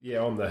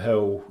Yeah, on the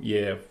hill,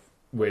 yeah,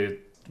 we've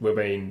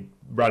been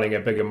running a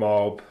bigger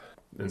mob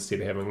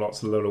instead of having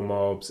lots of little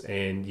mobs,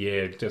 and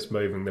yeah, just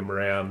moving them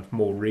around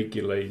more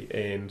regularly,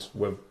 and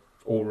we've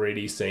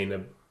already seen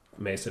a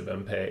massive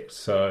impact.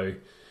 So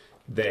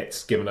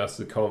that's given us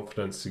the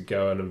confidence to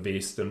go and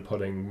invest in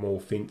putting more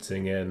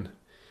fencing in.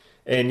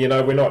 And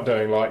we're not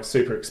doing like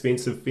super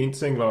expensive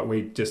fencing. Like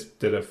we just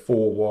did a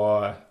 4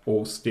 wire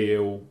all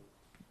steel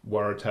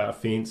Waratah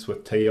fence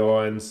with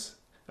T-irons,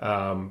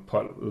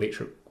 put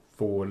electric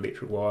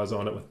wires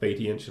on it with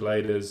BT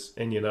insulators,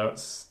 and it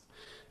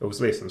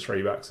was less than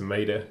 $3 a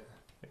metre,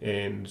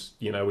 and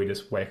we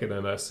just whack it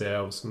in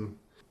ourselves, and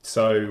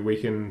so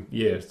we can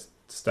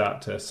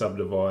start to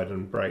subdivide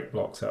and break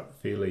blocks up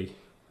fairly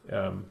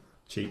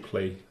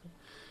cheaply,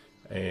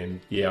 and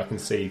I can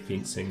see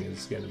fencing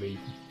is going to be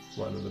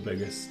one of the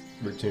biggest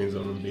returns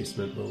on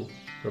investment we'll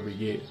probably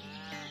get.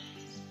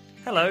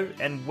 Hello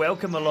and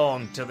welcome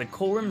along to the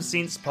Coram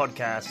Sense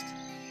podcast.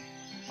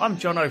 I'm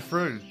John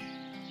O'Frew,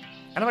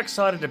 and I'm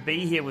excited to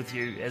be here with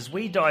you as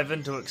we dive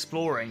into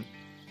exploring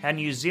how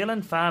New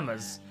Zealand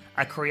farmers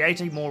are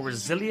creating more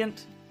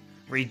resilient,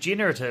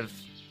 regenerative,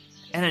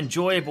 and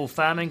enjoyable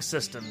farming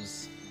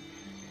systems.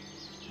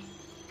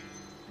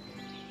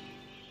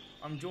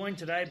 I'm joined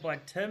today by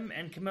Tim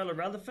and Camilla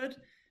Rutherford.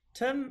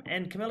 Tim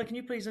and Camilla, can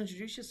you please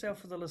introduce yourself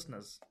for the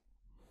listeners?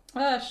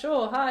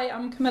 Sure. Hi,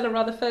 I'm Camilla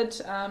Rutherford,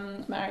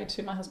 married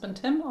to my husband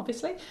Tim,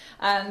 obviously,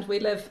 and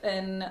we live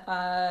in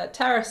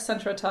Terrace,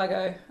 Central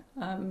Otago.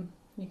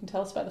 You can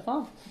tell us about the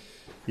farm.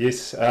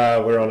 Yes,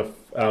 we're on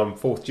a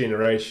fourth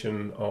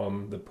generation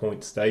on the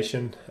Point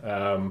Station,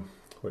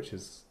 which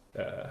is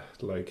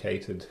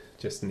located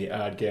just in the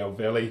Ardgow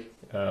Valley.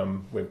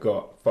 We've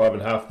got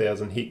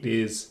 5,500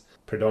 hectares,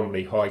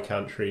 predominantly high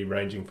country,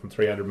 ranging from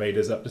 300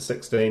 metres up to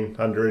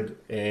 1,600,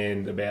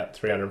 and about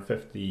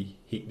 350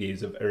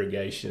 hectares of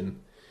irrigation.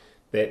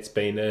 That's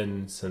been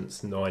in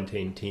since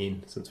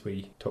 1910, since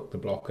we took the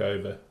block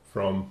over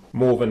from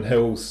Morven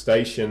Hills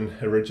Station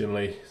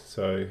originally.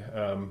 So,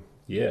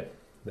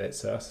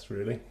 that's us,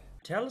 really.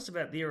 Tell us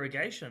about the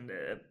irrigation.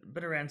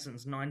 Been around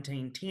since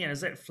 1910.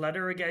 Is that flood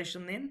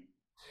irrigation then?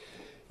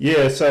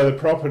 Yeah, so the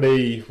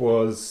property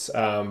was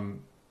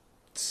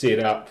set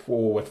up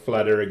with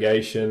flood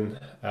irrigation.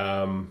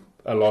 A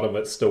lot of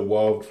it's still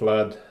wild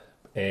flood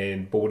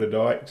and border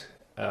diked.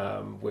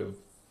 We've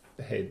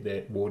had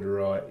that water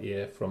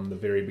right, from the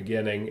very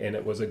beginning, and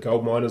it was a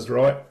gold miner's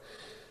right.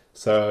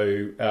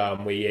 So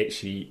we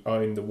actually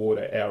owned the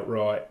water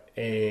outright,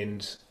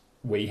 and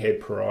we had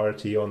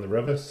priority on the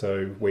river,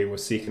 so we were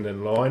second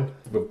in line.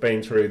 We've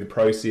been through the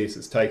process.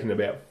 It's taken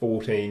about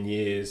 14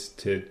 years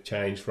to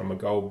change from a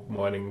gold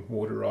mining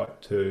water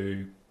right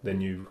to the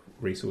new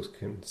resource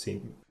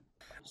consent.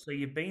 So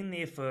you've been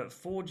there for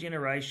 4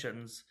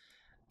 generations.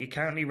 You're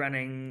currently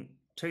running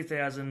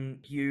 2,000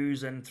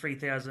 ewes and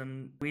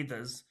 3,000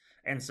 wethers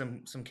and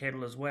some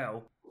cattle as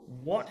well.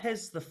 What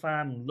has the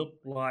farm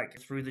looked like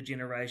through the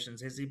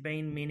generations? Has there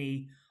been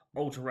many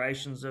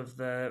alterations of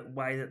the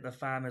way that the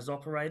farm has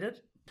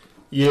operated?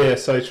 Yeah,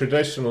 so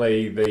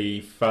traditionally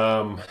the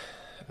farm,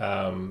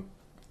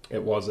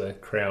 it was a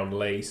crown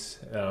lease.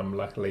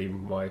 Luckily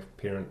my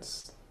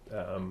parents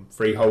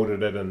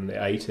freeholded it in the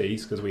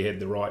 80s because we had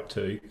the right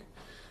to,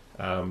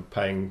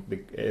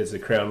 paying as a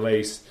crown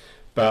lease.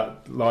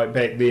 But like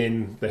back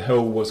then the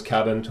hill was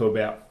cut into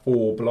about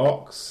 4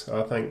 blocks,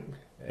 I think,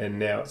 and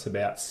now it's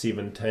about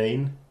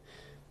 17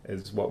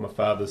 is what my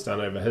father's done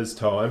over his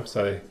time.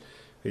 So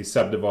he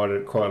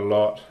subdivided it quite a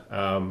lot.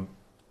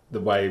 The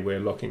way we're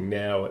looking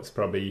now, it's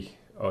probably,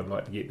 I'd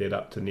like to get that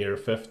up to nearer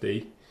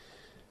 50,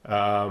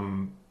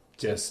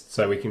 just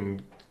so we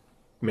can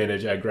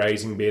manage our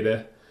grazing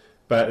better.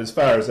 But as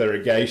far as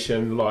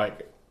irrigation,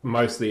 like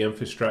most of the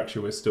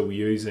infrastructure we're still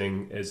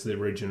using is the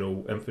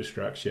original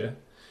infrastructure.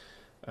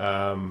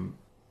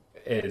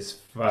 As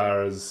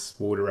far as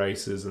water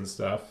races and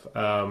stuff,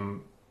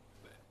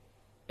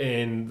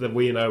 and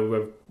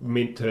we're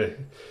meant to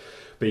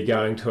be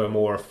going to a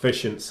more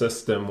efficient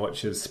system,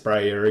 which is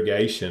spray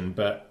irrigation.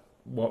 But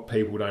what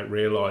people don't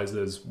realise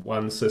is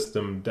one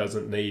system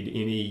doesn't need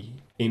any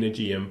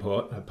energy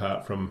input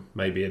apart from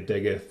maybe a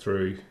digger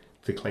through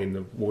to clean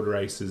the water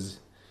races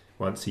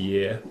once a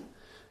year,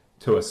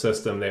 to a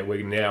system that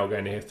we're now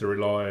going to have to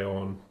rely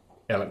on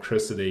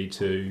electricity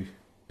to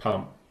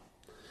pump.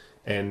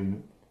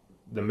 And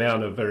the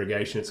amount of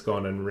irrigation that's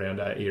gone in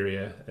around our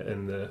area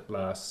in the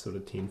last sort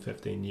of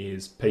 10-15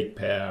 years, peak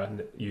power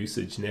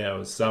usage now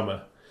is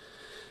summer.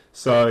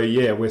 So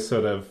we're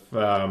sort of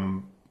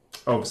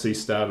obviously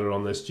started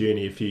on this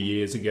journey a few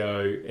years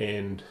ago,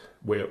 and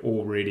we're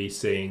already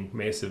seeing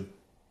massive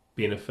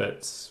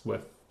benefits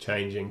with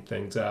changing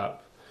things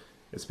up,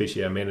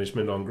 especially our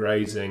management on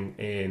grazing,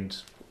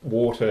 and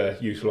water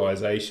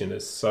utilisation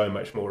is so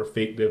much more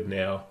effective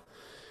now.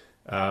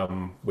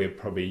 We're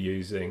probably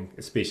using,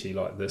 especially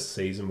like this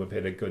season, we've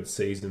had a good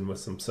season with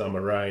some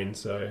summer rain,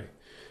 so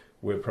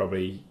we've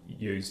probably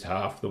used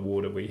half the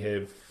water we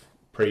have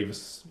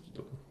previously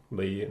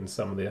in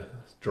some of the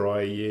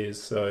drier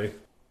years. So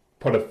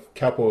put a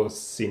couple of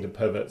centre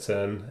pivots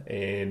in,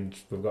 and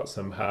we've got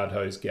some hard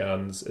hose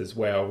guns as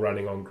well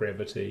running on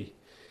gravity,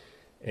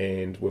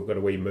 and we've got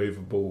a wee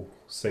movable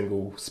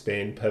single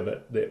span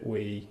pivot that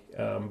we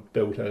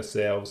built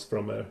ourselves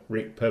from a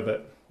wreck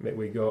pivot that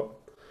we got,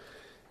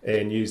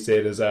 and used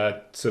that as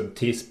our sort of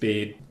test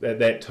bed. At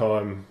that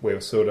time we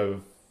were sort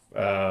of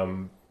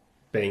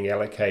being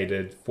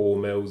allocated 4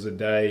 mils a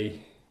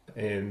day,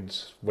 and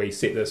we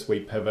set this wee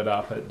pivot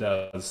up. It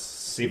does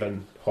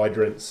 7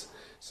 hydrants,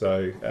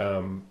 so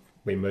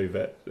we move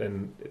it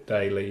in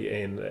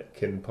daily, and it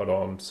can put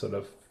on sort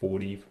of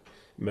 40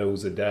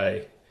 mils a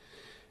day,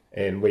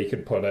 and we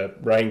could put a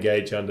rain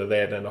gauge under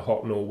that in a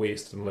hot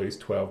nor'west and lose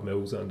 12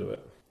 mils under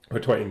it,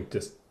 between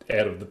just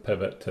out of the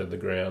pivot to the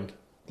ground.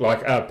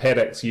 Like, our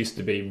paddocks used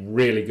to be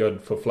really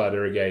good for flood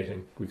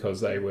irrigating because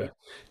they were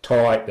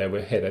tight,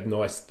 had a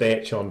nice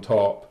thatch on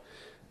top.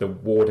 The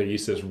water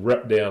used to just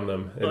rip down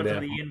them. Got to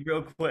the end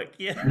real quick,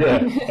 yeah.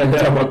 And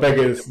now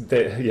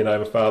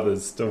my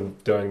father's still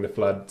doing the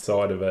flood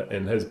side of it,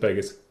 and his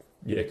biggest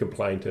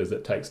complaint is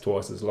it takes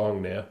twice as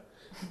long now.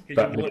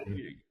 But your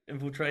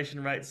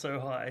infiltration rate's so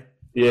high.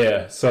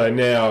 Yeah, so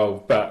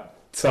now, but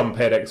some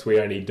paddocks we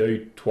only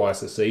do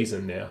twice a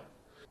season now.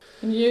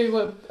 And you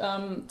were,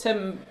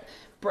 Tim,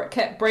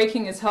 kept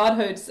breaking his hard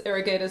hose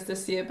irrigators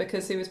this year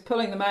because he was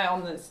pulling them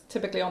out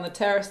typically on the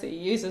terrace that he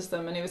uses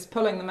them, and he was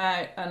pulling them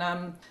out,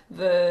 and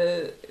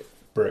the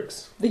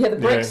bricks. The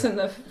bricks and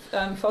the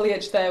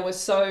foliage there was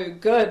so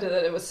good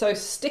that it was so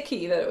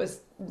sticky that it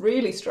was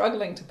really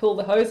struggling to pull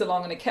the hose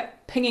along, and it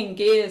kept pinging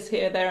gears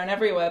here, there, and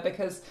everywhere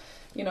because,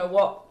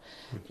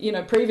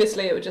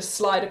 previously it would just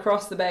slide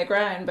across the bare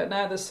ground, but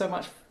now there's so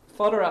much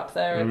fodder up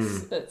there.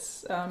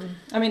 These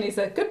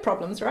are good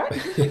problems, right?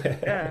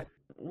 Yeah.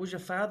 Was your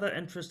father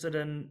interested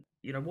in,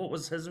 what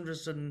was his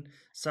interest in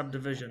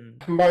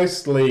subdivision?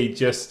 Mostly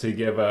just to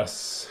give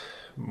us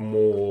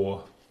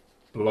more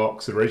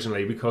blocks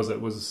originally, because it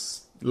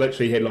was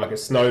literally had like a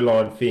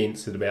snowline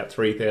fence at about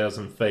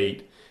 3,000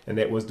 feet, and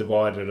that was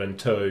divided in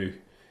two,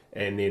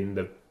 and then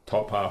the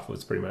top half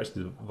was pretty much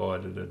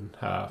divided in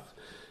half.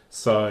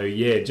 So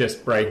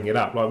just breaking it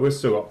up. Like, we've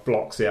still got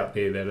blocks out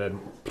there that are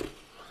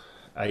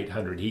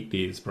 800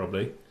 hectares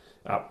probably,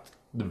 up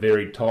the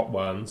very top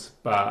ones,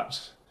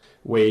 but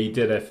we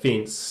did a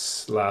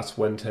fence last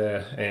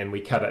winter and we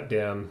cut it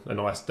down a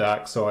nice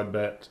dark side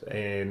bit,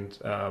 and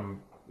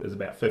it was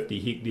about 50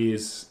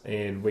 hectares,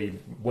 and we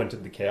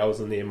wintered the cows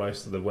in there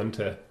most of the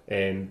winter.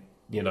 And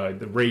the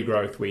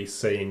regrowth we're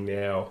seeing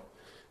now,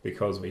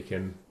 because we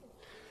can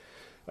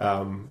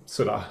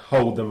sort of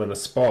hold them in a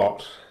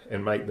spot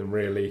and make them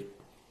really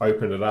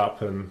open it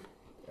up and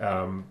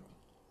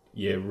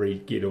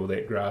get all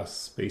that grass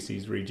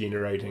species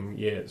regenerating.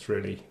 It's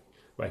really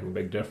making a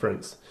big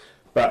difference.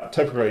 But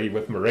typically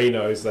with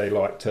merinos, they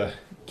like to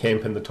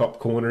camp in the top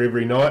corner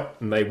every night,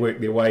 and they work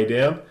their way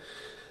down.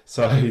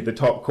 So the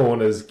top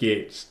corners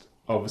get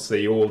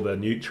obviously all the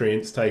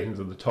nutrients taken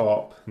to the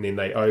top, and then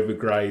they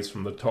overgraze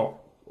from the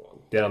top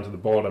down to the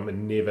bottom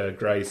and never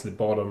graze the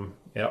bottom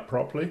out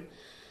properly.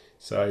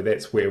 So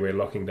that's where we're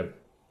looking to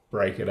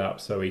break it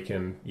up, so we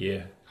can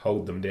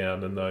hold them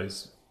down in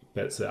those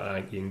bits that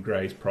aren't getting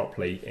grazed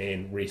properly,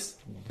 and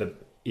rest the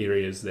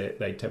areas that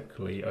they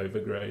typically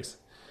overgraze.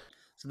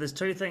 So there's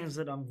two things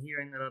that I'm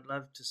hearing that I'd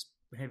love to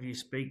have you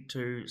speak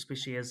to,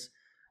 especially as,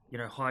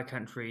 high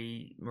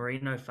country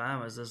merino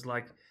farmers, is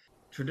like,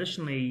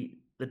 traditionally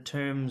the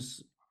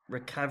terms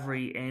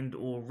recovery and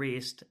or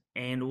rest,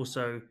 and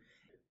also,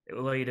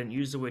 although you didn't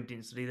use the word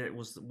density, that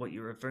was what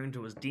you're referring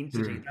to as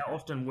density. They're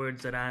often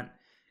words that aren't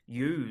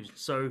used.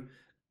 So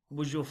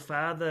was your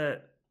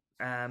father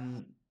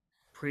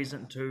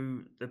present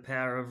to the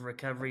power of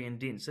recovery and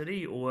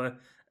density, or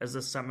is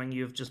this something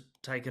you've just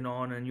taken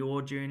on in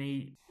your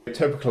journey?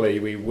 Typically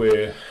we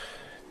were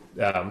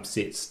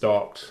set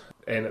stocked,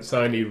 and it's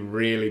only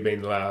really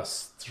been the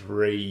last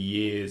 3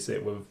 years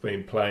that we've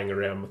been playing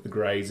around with the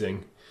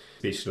grazing,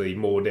 especially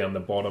more down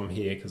the bottom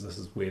here, because this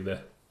is where the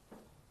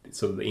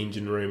sort of the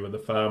engine room of the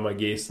farm, I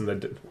guess, and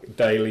the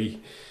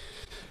daily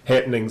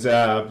happenings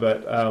are.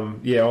 But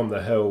on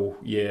the hill,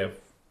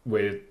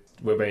 we've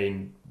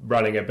been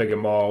running a bigger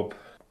mob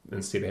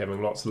instead of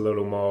having lots of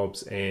little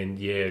mobs, and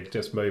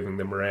just moving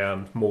them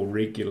around more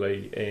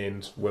regularly,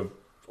 and we've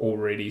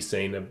already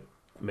seen a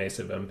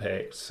massive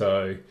impact.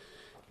 So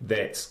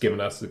that's given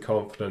us the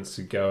confidence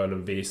to go and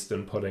invest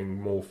in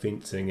putting more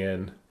fencing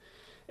in.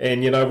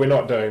 And we're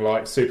not doing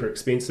like super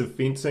expensive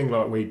fencing.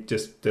 Like, we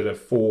just did a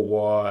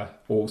 4-wire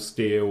all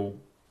steel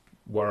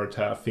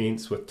Waratah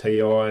fence with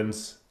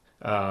T-irons,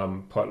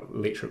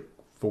 put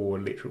 4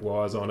 electric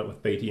wires on it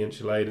with BT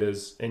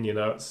insulators, and it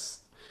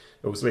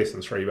was less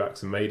than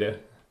 $3 a metre,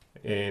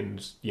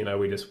 and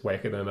we just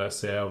whack it in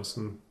ourselves,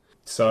 and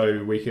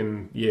so we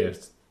can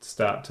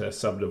start to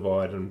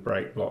subdivide and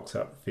break blocks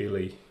up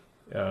fairly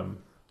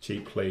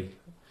cheaply.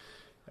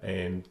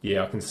 And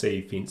I can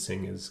see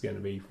fencing is going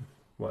to be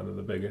one of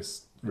the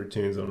biggest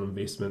returns on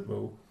investment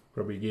we'll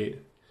probably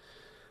get.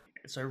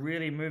 So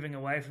really moving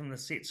away from the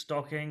set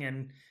stocking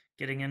and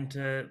getting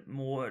into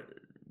more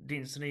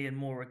density and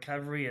more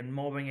recovery and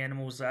mobbing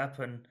animals up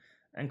and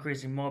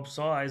increasing mob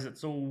size.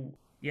 It's all,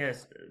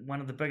 yes,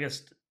 one of the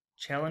biggest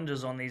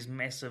challenges on these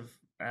massive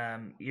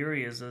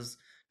areas is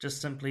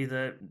just simply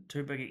the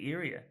too big an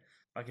area.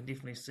 I can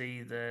definitely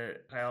see the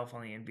payoff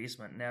on the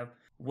investment. Now,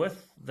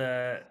 with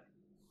the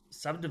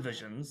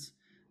subdivisions,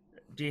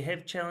 do you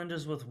have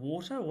challenges with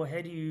water, or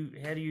how do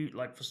you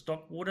like for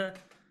stock water?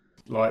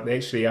 Like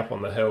actually up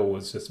on the hill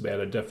was just about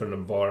a different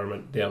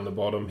environment down the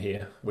bottom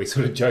here. We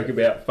sort of joke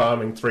about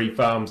farming 3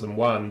 farms in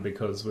one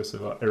because we're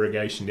sort of got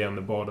irrigation down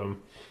the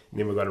bottom, and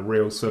then we've got a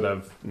real sort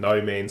of no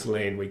man's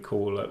land, we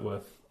call it,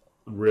 with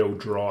real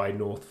dry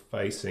north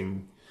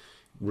facing,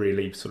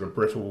 really sort of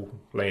brittle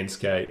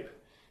landscape.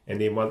 And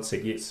then once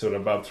it gets sort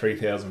of above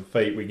 3,000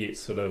 feet, we get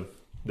sort of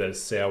the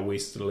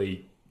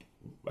southwesterly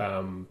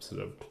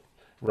sort of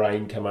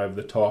rain come over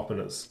the top, and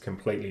it's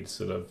completely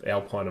sort of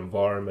alpine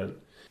environment.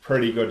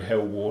 Pretty good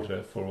hill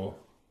water for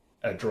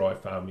a dry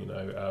farm,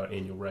 our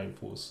annual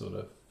rainfall is sort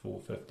of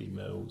 450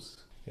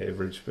 mils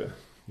average, but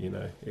you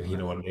know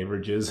what an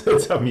average is.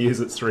 Some years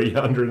it's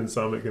 300 and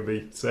some it can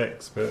be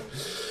 6, but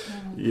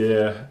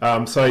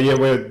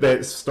that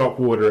stock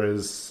water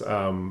is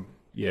one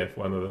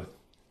of the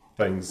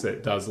things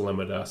that does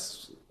limit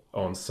us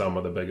on some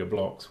of the bigger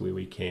blocks where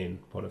we can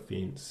put a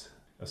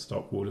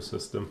stock water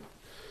system,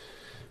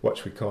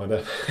 which we kind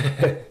of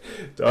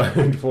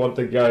don't want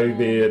to go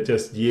there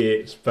just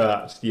yet.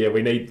 But yeah,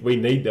 we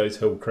need those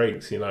hill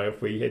creeks.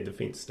 If we had to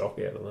fence stock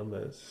out of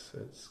them,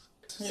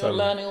 You're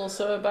learning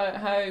also about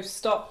how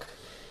stock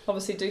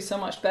obviously do so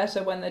much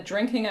better when they're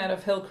drinking out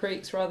of hill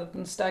creeks rather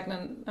than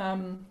stagnant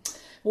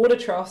water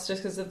troughs,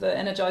 just because of the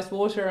energized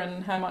water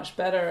and how much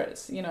better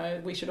it's.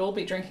 We should all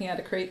be drinking out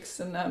of creeks,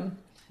 and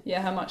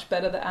how much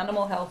better the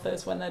animal health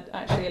is when they're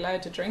actually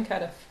allowed to drink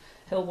out of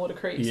hill water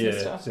creeks and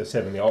stuff. Just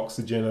having the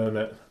oxygen in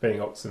it,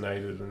 being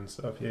oxygenated and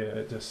stuff.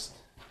 It's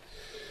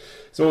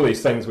all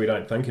these things we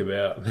don't think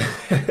about.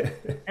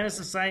 And it's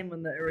the same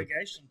in the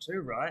irrigation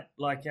too, right?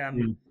 Like,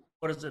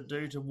 what does it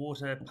do to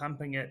water,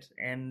 pumping it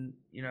and,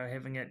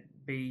 having it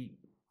be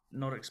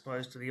not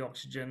exposed to the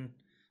oxygen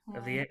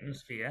of the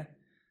atmosphere?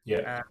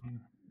 Yeah.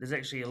 There's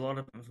actually a lot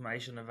of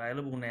information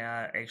available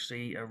now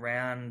actually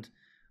around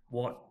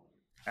what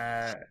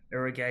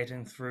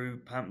irrigating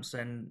through pumps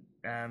and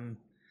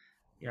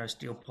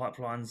steel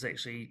pipelines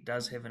actually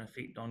does have an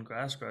effect on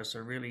grass growth. So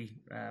really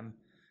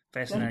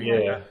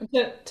fascinating.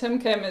 Yeah. Tim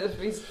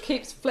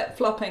keeps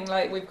flip-flopping.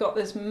 Like, we've got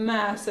this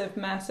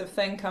massive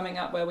thing coming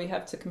up where we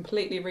have to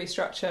completely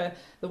restructure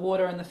the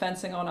water and the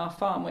fencing on our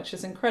farm, which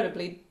is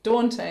incredibly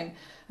daunting.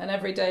 And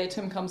every day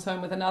Tim comes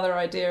home with another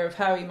idea of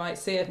how he might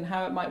see it and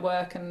how it might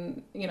work.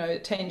 And,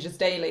 it changes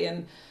daily.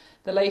 And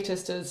the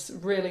latest is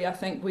really, I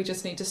think we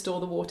just need to store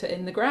the water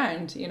in the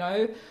ground.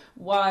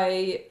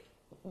 Why,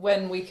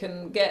 when we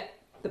can get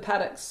the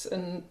paddocks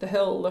and the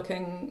hill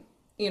looking,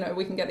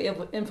 we can get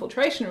the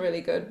infiltration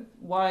really good,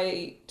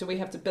 why do we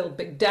have to build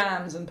big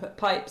dams and put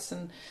pipes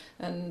and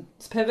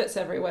pivots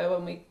everywhere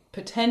when the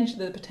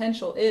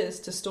potential is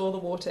to store the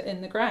water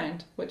in the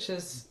ground, which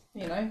is,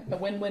 a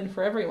win-win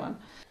for everyone.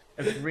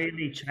 It's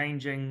really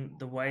changing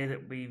the way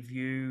that we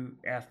view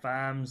our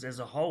farms as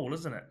a whole,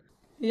 isn't it?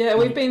 Yeah,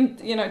 we've been,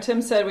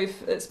 Tim said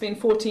it's been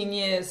 14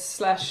 years /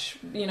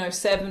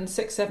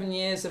 7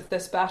 years of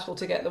this battle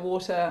to get the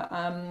water.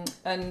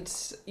 And,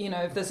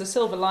 if there's a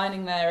silver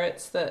lining there,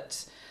 it's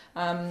that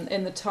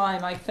in the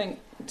time, I think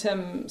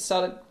Tim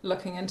started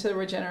looking into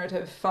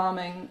regenerative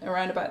farming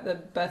around about the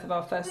birth of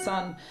our first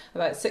son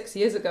about 6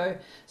 years ago.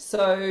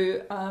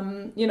 So,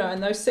 in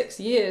those 6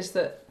 years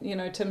that,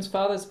 Tim's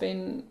father's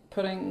been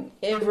putting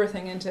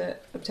everything into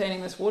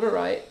obtaining this water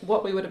right,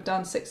 what we would have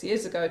done 6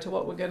 years ago to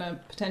what we're going to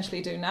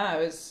potentially do now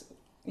is,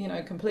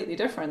 completely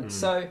different.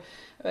 So,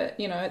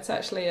 it's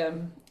actually,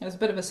 there's a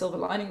bit of a silver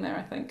lining there,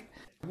 I think.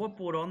 What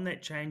brought on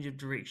that change of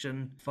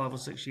direction 5 or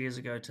 6 years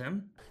ago,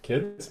 Tim?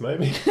 Kids,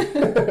 maybe.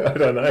 I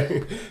don't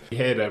know. We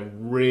had a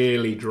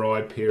really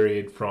dry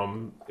period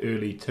from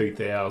early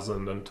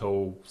 2000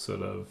 until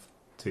sort of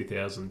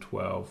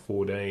 2012,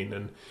 14,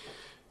 and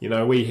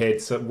we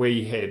had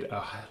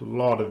a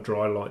lot of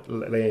dry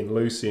land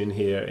loose in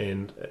here,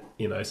 and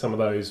some of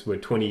those were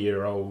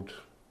 20-year-old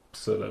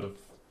sort of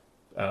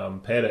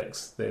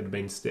paddocks that had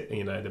been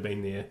they'd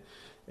been there,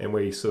 and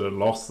we sort of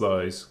lost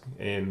those,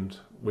 and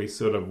we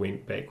sort of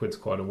went backwards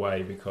quite a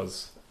way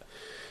because,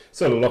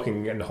 sort of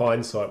looking in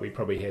hindsight, we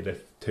probably had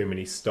too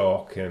many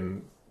stock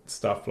and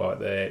stuff like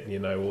that.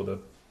 All the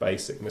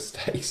basic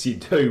mistakes you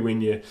do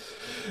when you're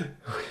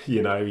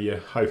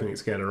hoping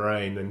it's going to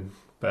rain,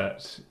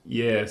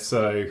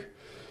 so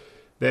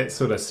that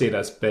sort of set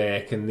us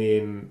back, and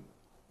then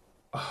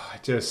I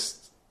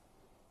just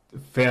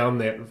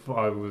found that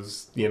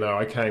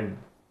I came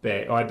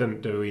back. I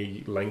didn't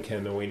do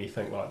Lincoln or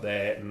anything like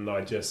that, and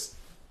I just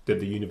did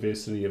the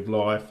University of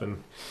Life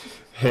and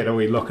had a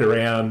wee look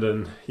around,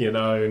 and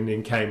and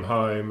then came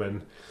home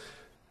and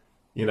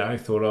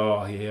thought,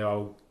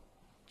 I'll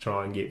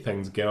try and get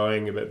things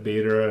going a bit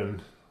better,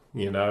 and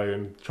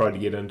and tried to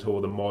get into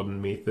all the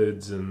modern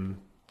methods, and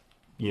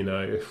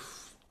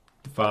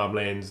the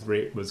farmlands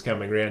rep was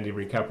coming around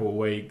every couple of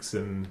weeks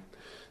and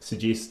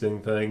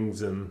suggesting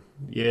things, and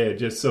yeah,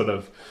 just sort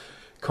of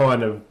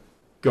kind of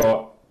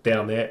got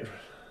down that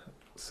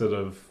sort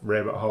of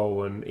rabbit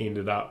hole and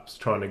ended up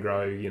trying to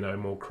grow,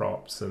 more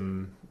crops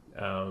and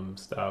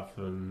stuff,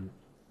 and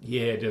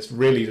yeah, just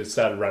really just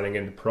started running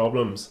into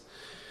problems.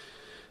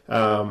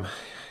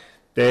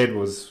 Dad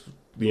was,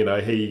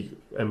 he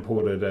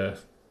imported a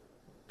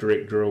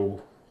direct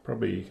drill,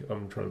 probably,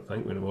 I'm trying to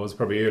think when it was,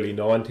 probably early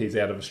 90s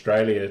out of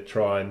Australia,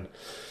 try and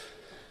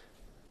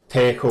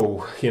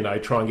tackle,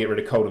 try and get rid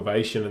of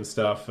cultivation and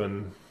stuff,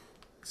 and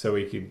so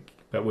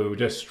but we were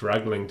just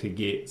struggling to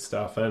get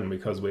stuff in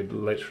because we'd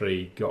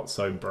literally got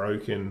so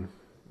broken,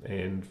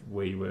 and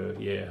we were,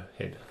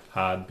 had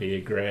hard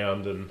bare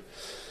ground, and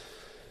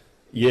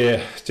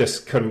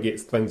just couldn't get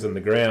things in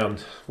the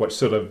ground, which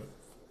sort of,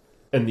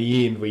 in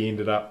the end, we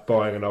ended up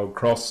buying an old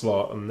cross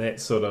slot, and that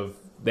sort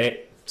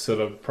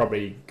of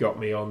probably got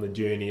me on the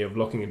journey of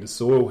looking into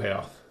soil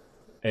health,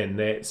 and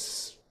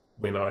that's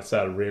when I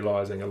started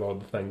realising a lot of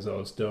the things I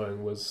was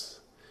doing was,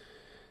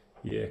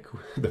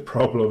 the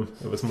problem.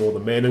 It was more the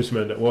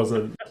management. It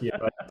wasn't, the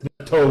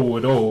tool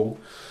at all.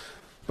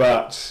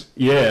 But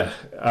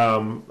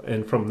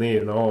and from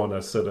then on, I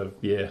sort of,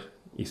 you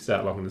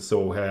start looking at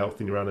soil health,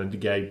 and you run into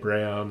Gabe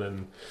Brown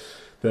and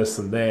this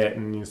and that,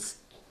 and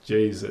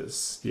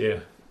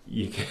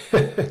you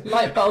can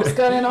light bulbs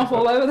going off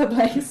all over the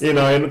place.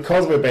 And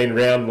because we've been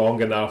around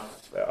long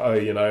enough,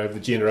 the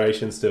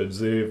generations to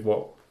observe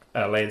what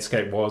our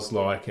landscape was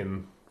like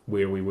and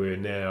where we were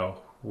now,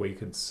 we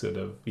could sort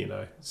of,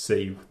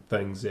 see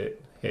things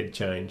that had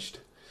changed.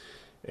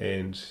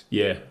 And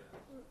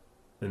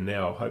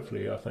now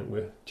hopefully I think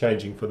we're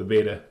changing for the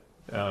better,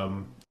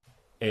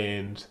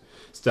 and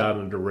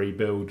starting to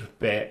rebuild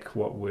back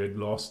what we'd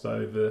lost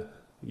over,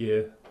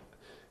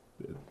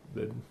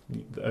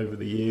 over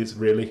the years,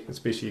 really,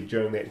 especially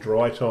during that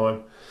dry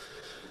time.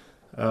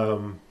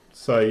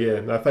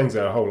 Things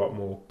are a whole lot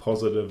more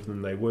positive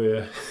than they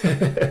were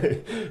a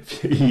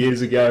few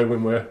years ago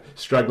when we were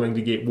struggling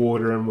to get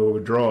water and we were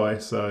dry.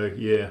 So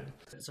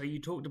you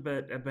talked a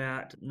bit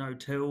about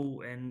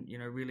no-till and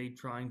really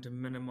trying to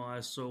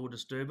minimise soil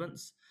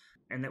disturbance,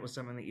 and that was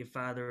something that your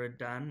father had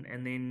done,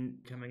 and then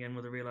coming in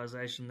with a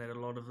realisation that a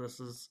lot of this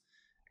is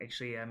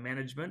actually our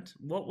management.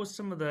 What was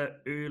some of the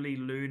early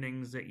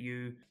learnings that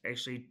you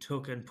actually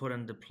took and put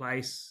into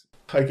place?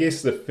 I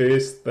guess the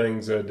first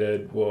things I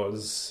did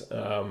was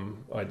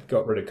I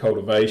got rid of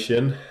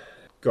cultivation,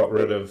 got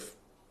rid of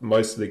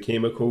most of the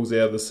chemicals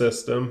out of the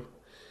system.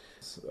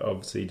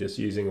 Obviously just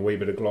using a wee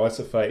bit of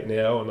glyphosate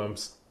now, and I'm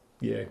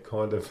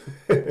kind of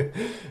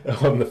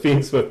on the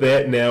fence with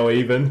that now,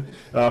 even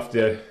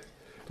after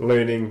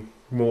learning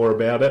more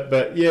about it.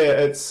 But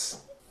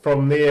it's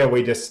from there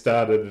we just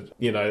started,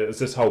 it's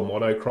this whole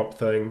monocrop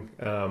thing.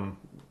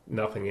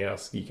 Nothing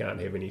else, you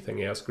can't have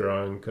anything else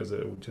growing because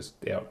it will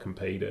just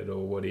outcompete it or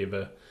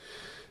whatever.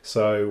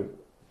 So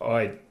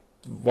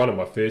one of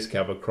my first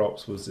cover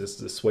crops was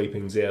just the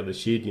sweepings out of the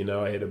shed.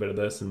 I had a bit of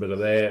this and a bit of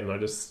that, and I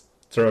just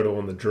threw it all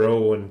on the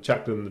drill and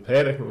chucked it in the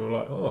paddock, and we're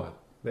like, oh,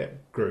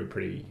 that grew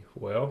pretty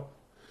well,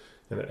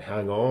 and it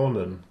hung on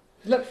and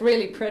looked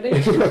really pretty.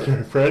 It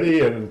looked pretty,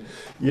 and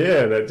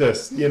and it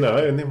just, and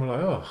then we're like,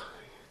 oh.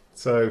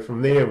 So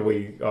from there,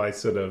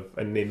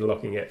 and then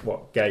looking at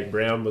what Gabe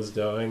Brown was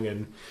doing,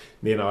 and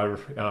then I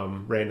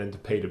ran into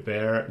Peter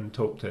Barrett and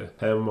talked to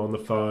him on the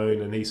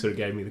phone, and he sort of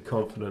gave me the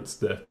confidence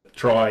to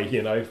try,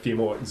 a few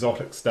more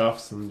exotic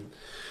stuffs, and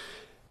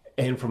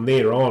from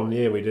there on,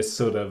 we just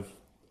sort of,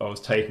 I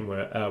was taking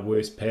our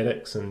worst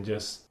paddocks and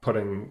just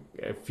putting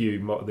a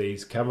few of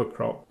these cover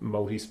crop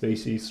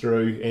multi-species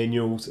through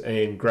annuals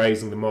and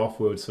grazing them off.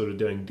 We were sort of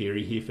doing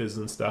dairy heifers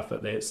and stuff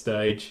at that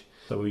stage.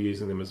 So we're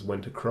using them as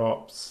winter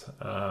crops,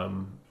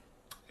 and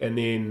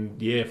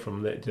then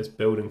from that, just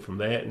building from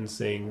that and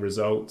seeing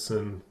results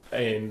and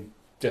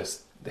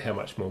just how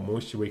much more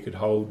moisture we could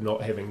hold,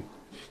 not having,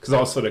 because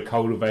I was sort of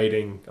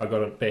cultivating. I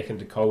got back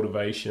into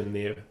cultivation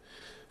there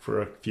for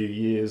a few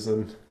years,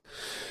 and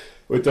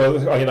I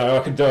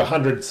could do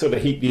 100 sort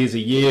of hectares a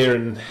year,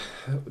 and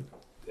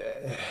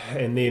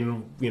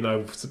then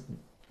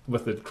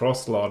with the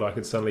cross lot I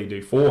could suddenly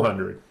do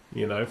 400,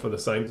 for the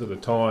same sort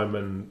of time,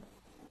 and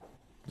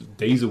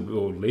diesel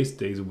or less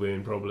diesel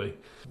burn probably.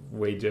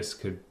 We just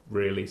could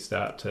really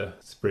start to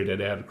spread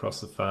it out across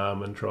the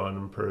farm and try and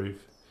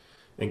improve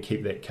and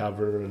keep that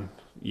cover, and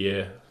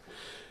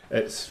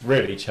it's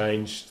really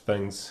changed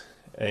things.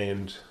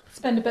 And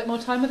spend a bit more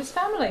time with his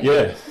family.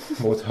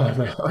 More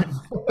time at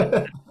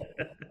home.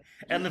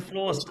 And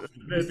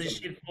the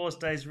shed floor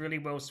stays really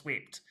well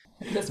swept.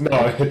 No,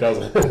 it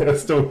doesn't.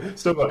 It's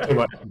still got too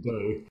much to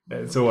do.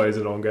 It's always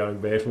an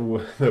ongoing battle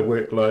with the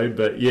workload,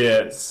 but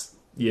it's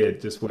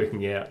just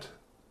working out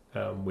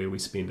where we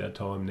spend our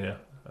time now.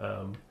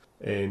 I'm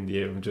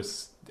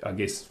just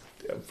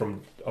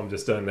doing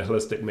the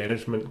holistic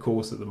management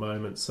course at the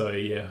moment, so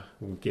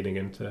we're getting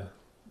into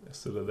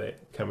sort of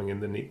that coming in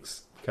the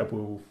next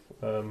couple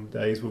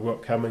days we've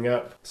got coming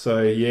up.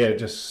 So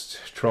just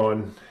try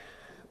and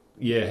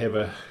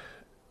have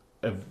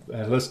a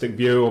holistic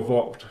view of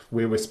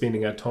where we're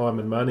spending our time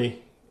and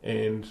money,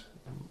 and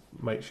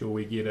make sure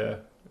we get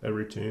a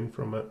return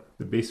from it,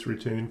 the best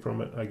return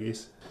from it, I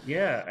guess.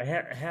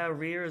 Yeah, how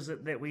rare is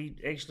it that we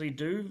actually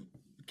do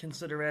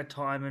consider our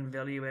time and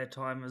value our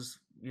time as,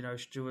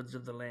 stewards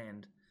of the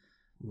land?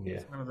 Yeah.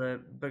 It's one of the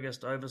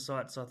biggest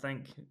oversights, I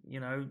think,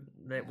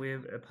 that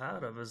we're a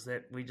part of, is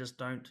that we just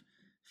don't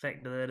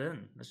factor that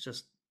in. It's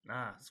just,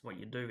 it's what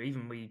you do.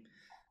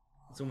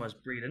 It's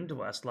almost bred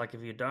into us. Like,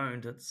 if you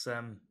don't, it's...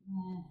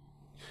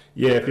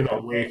 Yeah, if you're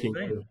not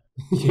working,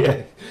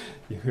 yeah,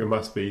 you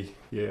must be,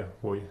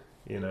 well,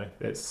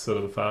 that's sort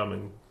of the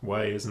farming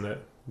way, isn't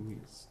it?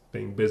 It's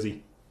being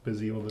busy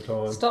all the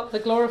time. Stop the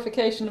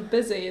glorification of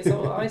busy is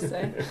all I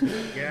say.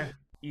 Yeah,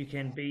 you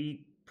can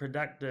be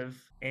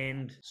productive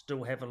and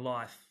still have a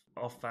life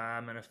off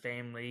farm and a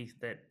family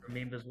that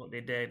remembers what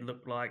their dad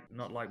looked like,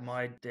 not like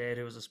my dad,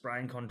 who was a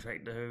spraying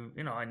contractor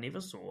who, I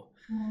never saw.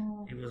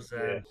 He was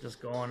just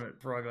gone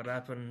before I got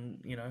up, and,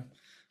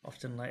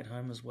 often late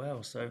home as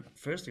well. So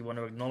firstly, I want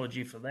to acknowledge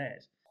you for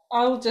that.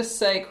 I'll just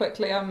say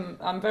quickly,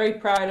 I'm very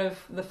proud of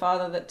the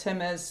father that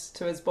Tim is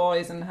to his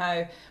boys, and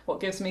what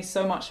gives me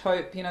so much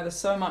hope. There's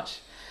so much.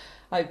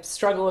 I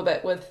struggle a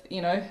bit with,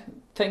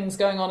 things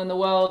going on in the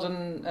world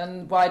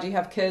and why do you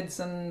have kids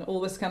and all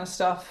this kind of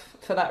stuff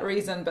for that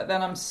reason. But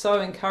then I'm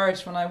so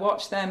encouraged when I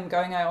watch them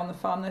going out on the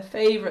farm, their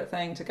favourite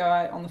thing to go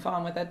out on the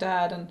farm with their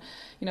dad, and,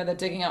 they're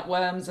digging up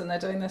worms and they're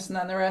doing this and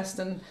then the rest.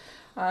 And,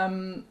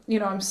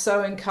 I'm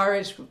so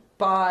encouraged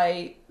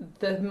by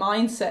the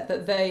mindset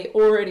that they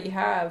already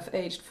have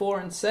aged 4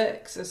 and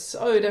 6 is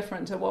so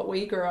different to what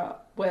we grew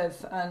up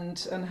with, and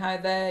how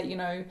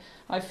they're,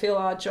 I feel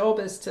our job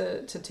is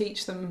to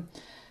teach them,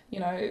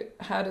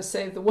 how to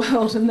save the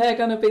world, and they're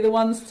going to be the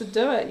ones to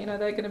do it.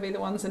 They're going to be the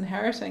ones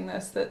inheriting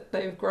this, that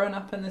they've grown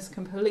up in this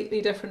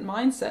completely different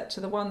mindset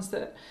to the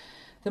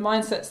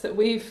mindsets that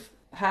we've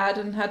had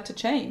and had to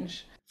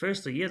change.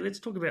 Firstly, let's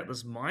talk about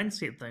this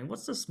mindset thing.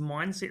 What's this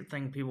mindset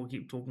thing people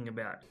keep talking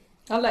about?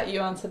 I'll let you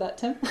answer that,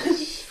 Tim.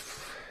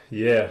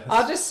 Yeah.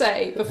 I'll just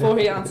say, before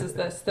he answers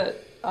this,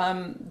 that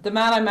the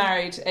man I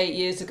married 8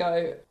 years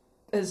ago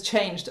has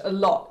changed a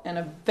lot in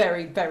a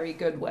very, very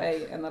good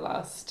way in the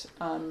last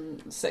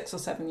 6 or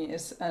 7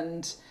 years,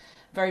 and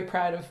very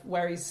proud of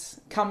where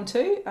he's come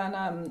to, and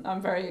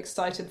I'm very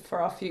excited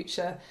for our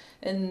future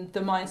in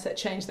the mindset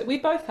change that we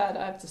both had,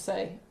 I have to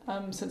say,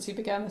 since you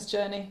began this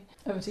journey.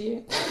 Over to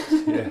you.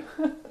 Yeah.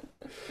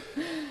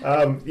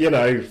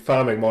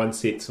 Farming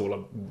mindset's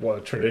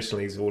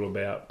traditionally is all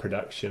about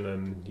production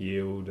and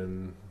yield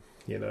and,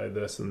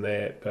 this and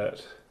that.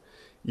 But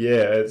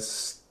yeah,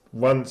 it's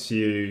once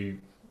you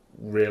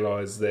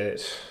realise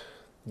that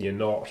you're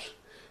not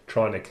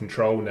trying to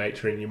control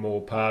nature and you're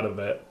more part of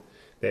it,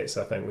 that's,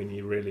 I think, when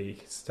you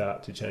really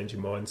start to change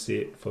your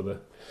mindset for the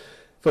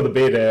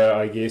better,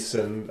 I guess,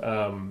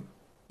 and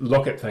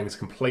look at things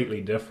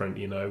completely different.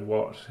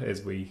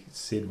 As we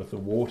said with the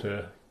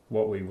water,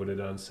 what we would have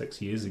done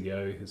 6 years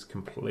ago is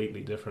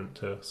completely different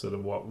to sort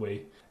of what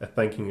we are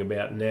thinking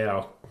about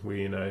now.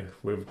 We're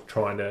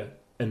trying to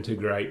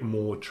integrate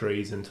more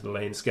trees into the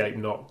landscape,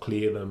 not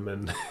clear them,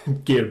 and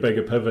get a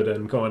bigger pivot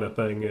in kind of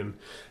thing, and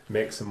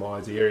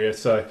maximise the area.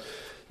 So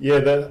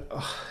yeah,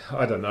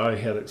 I don't know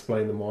how to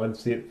explain the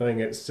mindset thing.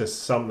 It's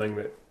just something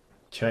that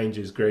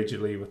changes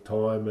gradually with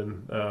time,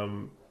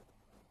 and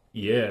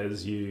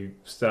as you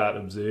start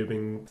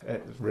observing,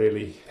 it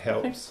really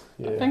helps.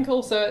 I think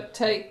also it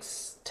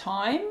takes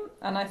time,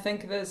 and I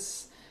think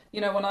there's,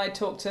 when I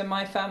talk to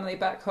my family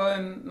back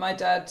home, my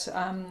dad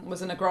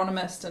was an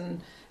agronomist,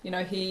 and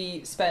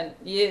he spent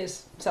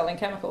years selling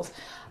chemicals,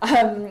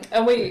 and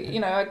we,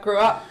 I grew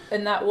up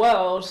in that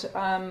world.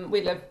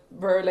 We live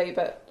rurally,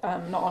 but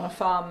not on a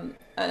farm,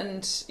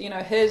 and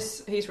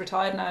he's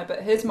retired now,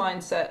 but his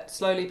mindset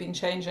slowly been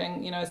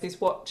changing, as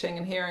he's watching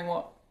and hearing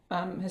what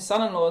his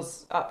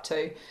son-in-law's up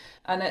to,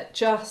 and it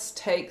just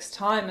takes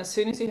time. As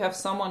soon as you have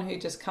someone who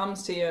just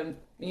comes to you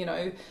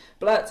and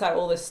blurts out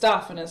all this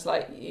stuff and is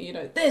like,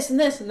 this and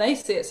this, and they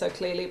see it so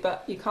clearly,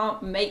 but you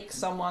can't make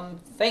someone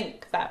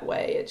think that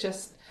way. It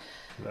just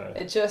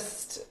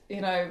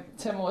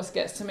Tim always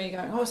gets to me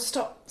going, oh,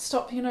 stop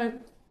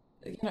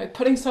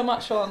putting so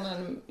much on,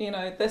 and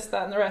this,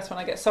 that, and the rest, when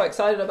I get so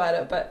excited about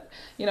it. But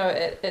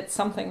it's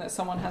something that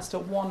someone has to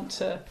want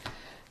to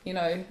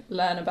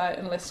learn about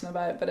and listen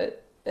about,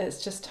 but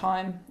it's just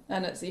time,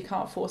 and you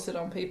can't force it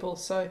on people.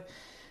 So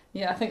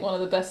I think one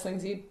of the best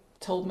things you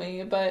told me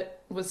about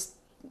was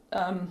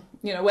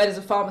where does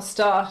a farmer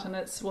start, and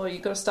it's, well,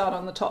 you've got to start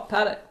on the top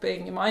paddock,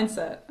 being your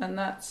mindset, and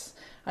that's,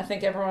 I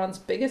think, everyone's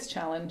biggest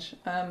challenge,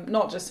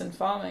 not just in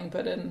farming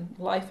but in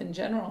life in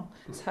general.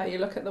 It's how you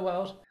look at the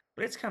world.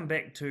 Let's come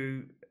back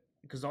to,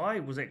 because I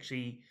was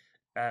actually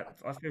I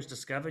first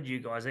discovered you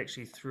guys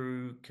actually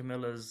through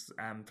Camilla's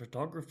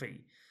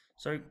photography.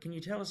 So can you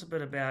tell us a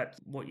bit about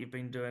what you've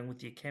been doing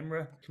with your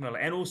camera, Camilla,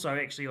 and also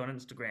actually on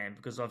Instagram,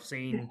 because I've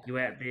seen you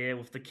out there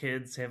with the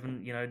kids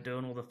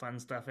doing all the fun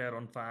stuff out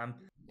on farm.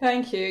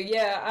 Thank you.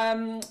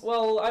 Yeah.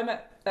 Well, I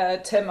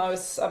met Tim.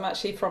 I'm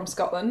actually from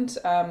Scotland.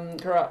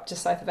 Grew up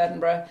just south of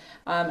Edinburgh,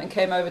 and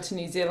came over to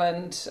New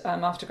Zealand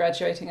after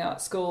graduating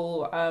art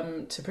school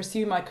to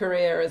pursue my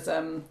career as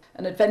an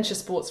adventure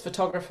sports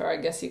photographer, I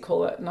guess you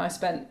call it. And I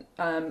spent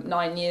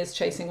 9 years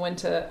chasing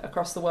winter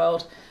across the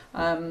world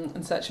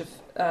in search of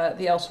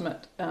the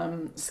ultimate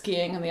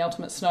skiing and the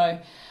ultimate snow.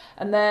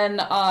 And then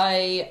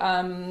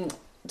I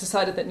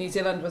decided that New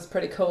Zealand was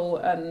pretty cool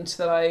and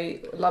that I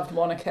loved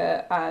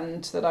Wanaka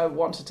and that I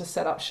wanted to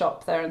set up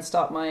shop there and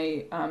start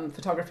my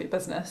photography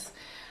business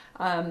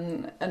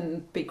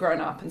and be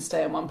grown up and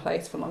stay in one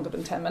place for longer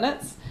than 10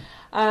 minutes.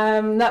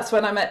 That's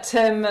when I met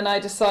Tim, and I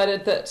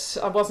decided that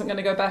I wasn't going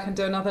to go back and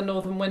do another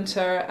northern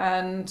winter,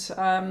 and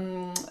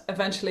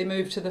eventually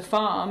moved to the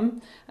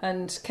farm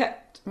and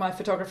kept my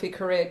photography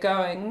career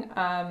going,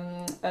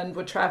 and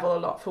would travel a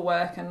lot for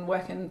work and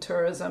work in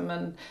tourism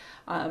and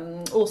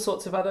all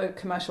sorts of other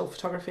commercial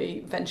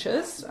photography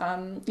ventures,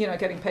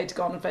 getting paid to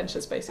go on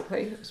adventures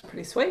basically. It was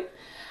pretty sweet.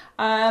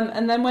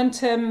 And then when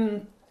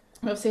Tim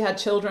obviously had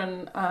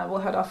children,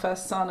 we had our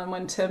first son, and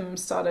when Tim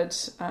started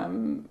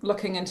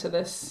looking into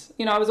this,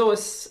 I was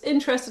always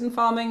interested in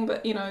farming,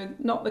 but,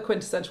 not the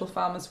quintessential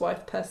farmer's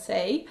wife per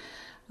se.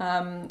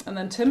 And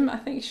then Tim, I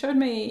think he showed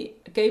me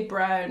a Gabe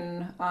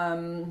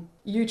Brown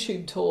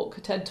YouTube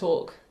talk, TED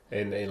talk.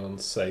 And Alan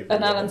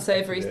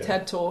Savory's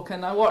TED Talk,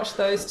 and I watched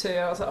those two.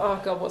 I was like, oh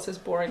God, what's this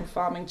boring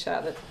farming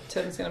chat that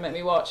Tim's going to make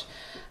me watch?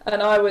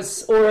 And I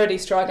was already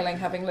struggling,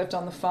 having lived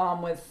on the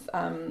farm, with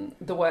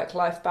the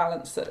work-life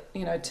balance that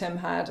Tim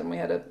had, and we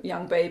had a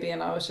young baby,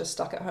 and I was just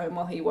stuck at home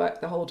while he worked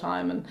the whole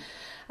time. And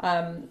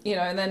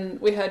and then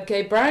we heard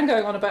Gabe Brown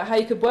going on about how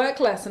you could work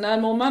less and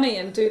earn more money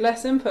and do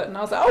less input, and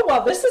I was like, oh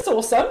well, this is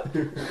awesome.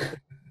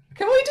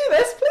 Can we do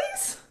this,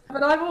 please?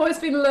 But I've always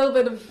been a little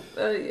bit of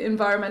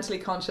environmentally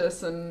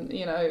conscious and,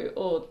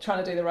 or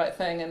trying to do the right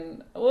thing,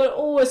 and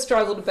always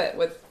struggled a bit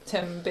with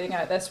Tim being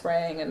out there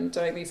spraying and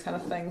doing these kind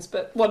of things.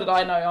 But what did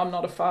I know? I'm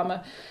not a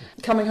farmer.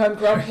 Coming home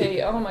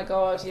grumpy. Oh my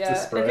God,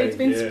 yeah. If he'd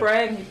been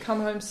spraying, he'd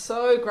come home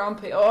so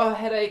grumpy. Oh,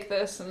 headache,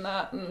 this and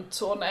that, and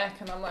sore neck.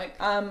 And I'm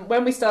like,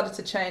 when we started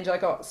to change, I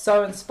got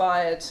so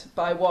inspired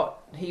by what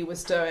he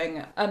was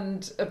doing,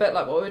 and a bit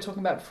like what we were talking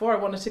about before, I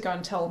wanted to go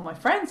and tell my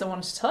friends. I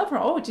wanted to tell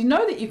everyone, oh, do you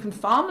know that you can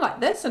farm like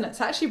this, and it's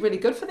actually really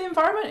good for the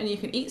environment, and you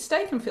can eat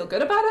steak and feel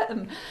good about it,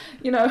 and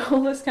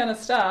all this kind of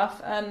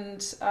stuff.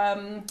 And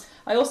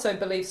I also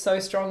believe so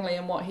strongly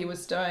in what he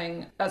was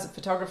doing as a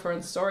photographer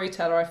and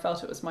storyteller. I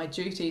felt it was my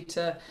duty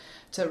to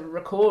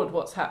record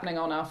what's happening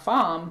on our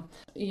farm.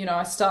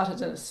 I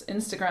started an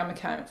Instagram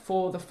account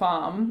for the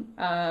farm.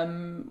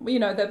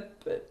 They're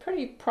a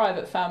pretty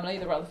private family,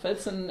 the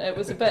Rutherfords, and it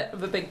was a bit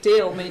of a big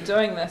deal, me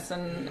doing this.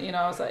 And,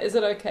 I was like, is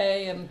it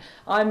okay? And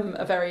I'm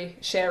a very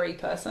sharey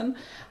person.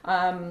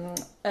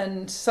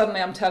 And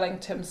suddenly I'm telling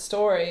Tim's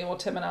story, or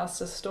Tim and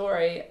Alistair's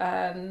story,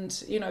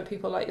 and,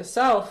 people like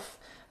yourself,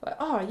 like,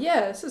 oh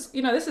yeah, this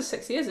is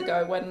 6 years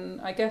ago,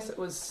 when I guess it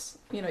was,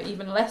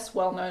 even less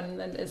well known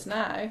than it is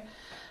now.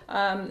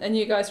 And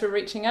you guys were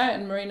reaching out,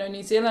 and Merino,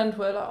 New Zealand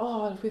were like,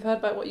 oh, we've heard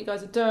about what you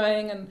guys are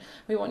doing, and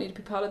we want you to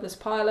be part of this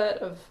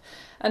pilot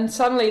and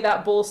suddenly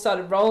that ball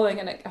started rolling,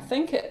 and I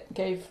think it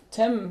gave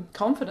Tim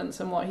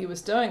confidence in what he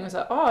was doing. It was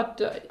like, oh,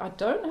 I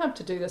don't have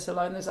to do this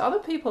alone. There's other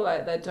people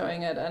out there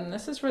doing it, and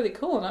this is really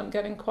cool, and I'm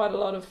getting quite a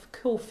lot of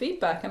cool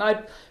feedback. And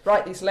I'd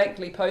write these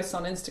lengthy posts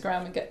on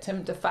Instagram and get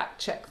Tim to fact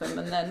check them,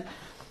 and then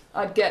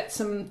I'd get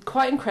some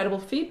quite incredible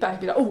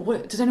feedback. Be like, oh,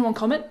 wait, did anyone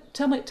comment?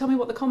 Tell me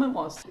what the comment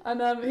was. And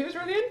he was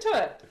really into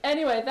it.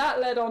 Anyway, that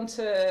led on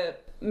to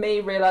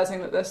me realising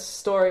that this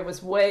story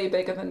was way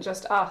bigger than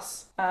just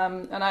us.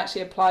 And I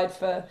actually applied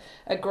for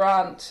a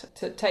grant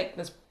to take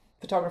this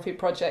photography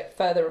project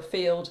further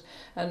afield,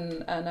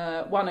 and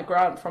won a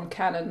grant from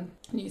Canon,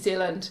 New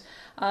Zealand.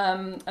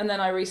 And then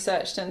I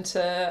researched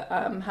into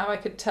how I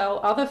could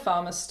tell other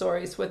farmers'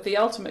 stories, with the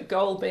ultimate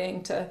goal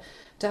being to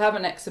have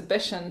an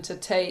exhibition to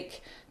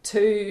take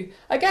to,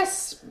 I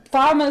guess,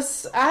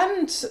 farmers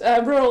and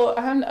rural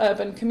and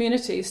urban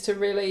communities, to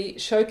really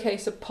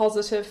showcase a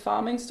positive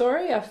farming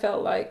story. I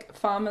felt like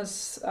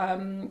farmers,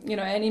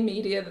 any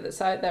media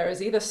that's out there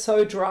is either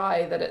so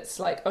dry that it's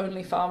like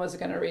only farmers are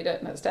going to read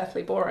it and it's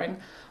definitely boring,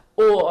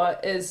 or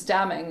is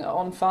damning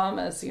on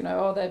farmers,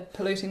 oh, they're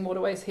polluting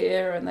waterways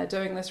here and they're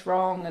doing this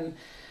wrong,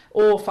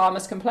 or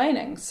farmers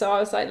complaining. So I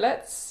was like,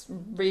 let's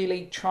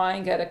really try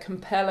and get a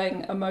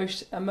compelling,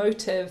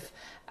 emotive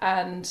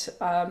and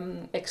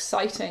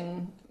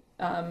exciting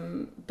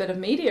bit of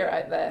media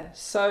out there.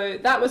 So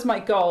that was my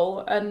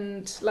goal.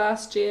 And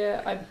last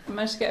year I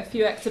managed to get a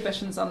few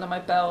exhibitions under my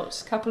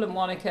belt, a couple in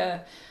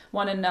Wanaka,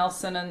 one in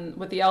Nelson, and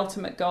with the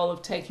ultimate goal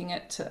of taking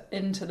it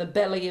into the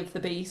belly of the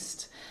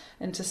beast,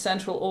 into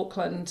central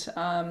Auckland.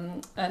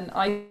 And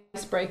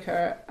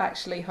Icebreaker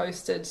actually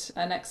hosted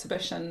an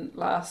exhibition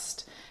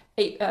last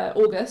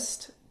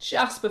August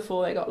just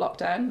before they got locked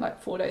down,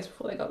 like 4 days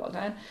before they got locked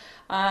down,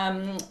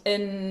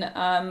 in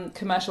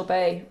Commercial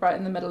Bay, right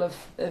in the middle of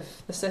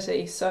the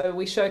city. So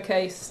we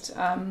showcased,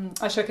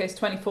 I showcased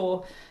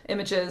 24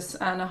 images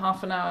and a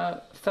half an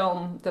hour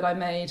film that I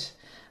made,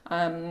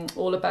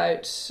 all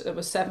about, it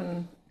was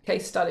 7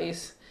 case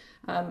studies,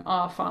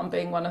 our farm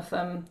being one of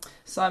them,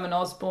 Simon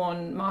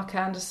Osborne, Mark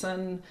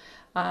Anderson,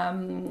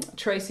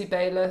 Tracy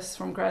Bayliss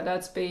from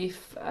Grandad's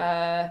Beef,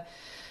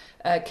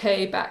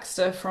 Kay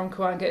Baxter from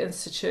Kawanga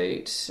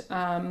Institute,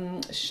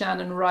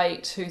 Shannon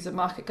Wright, who's a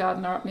market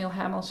gardener at Meal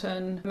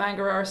Hamilton,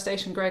 Mangarara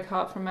Station, Greg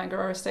Hart from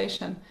Mangarara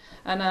Station.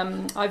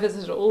 And I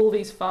visited all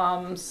these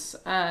farms,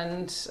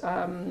 and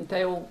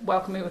they all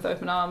welcomed me with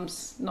open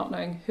arms, not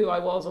knowing who I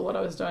was or what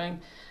I was doing,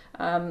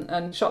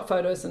 and shot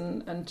photos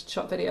and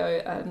shot video.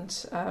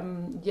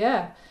 And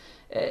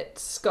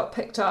it's got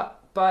picked up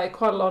by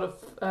quite a lot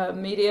of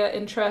media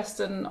interest,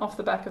 and off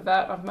the back of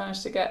that I've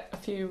managed to get a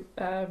few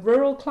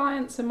rural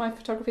clients in my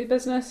photography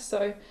business.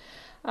 So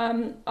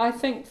I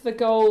think the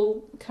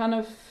goal, kind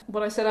of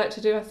what I set out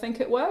to do, I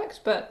think it worked,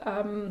 but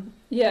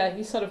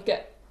you sort of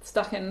get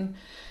stuck in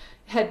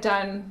head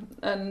down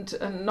and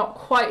not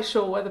quite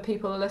sure whether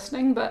people are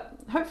listening, but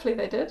hopefully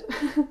they did.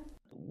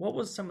 What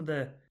was some of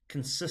the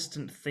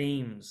consistent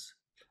themes?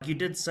 You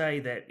did say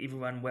that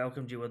everyone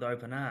welcomed you with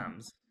open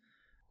arms,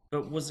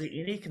 but was there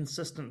any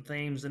consistent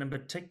themes, and in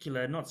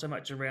particular, not so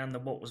much around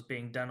what was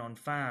being done on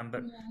farm,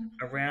 but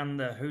around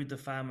who the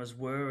farmers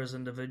were as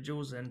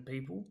individuals and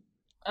people?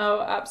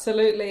 Oh,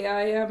 absolutely.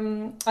 I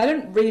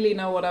didn't really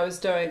know what I was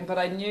doing, but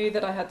I knew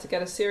that I had to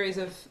get a series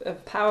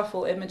of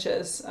powerful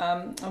images.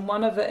 And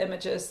one of the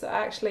images that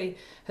actually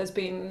has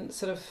been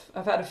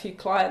I've had a few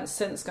clients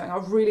since going, I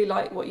really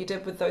like what you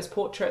did with those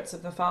portraits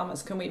of the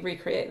farmers. Can we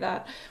recreate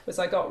that? Was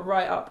I got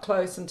right up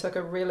close and took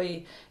a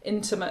really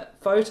intimate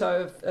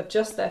photo of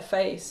just their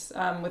face,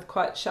 with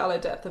quite shallow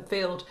depth of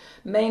field,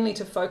 mainly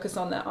to focus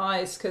on their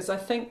eyes. Because I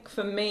think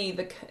for me,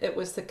 it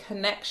was the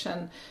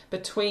connection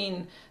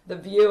between the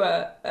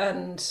viewer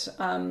and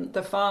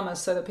the farmers,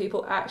 so that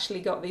people actually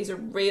got, these are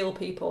real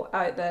people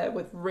out there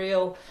with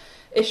real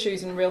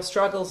issues and real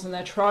struggles, and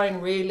they're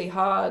trying really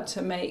hard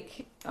to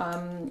make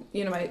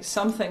make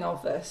something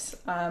of this.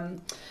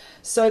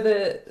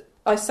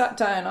 I sat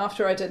down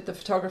after I did the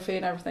photography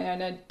and everything. I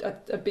know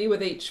I'd be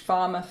with each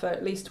farmer for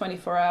at least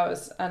 24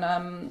 hours,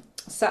 and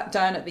sat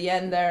down at the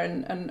end there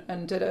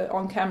and did an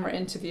on-camera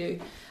interview,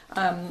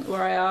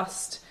 where I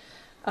asked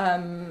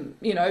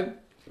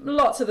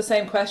lots of the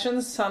same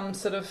questions, some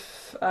sort of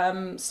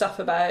stuff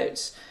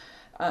about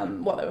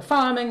what they were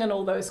farming and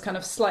all those kind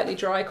of slightly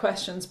dry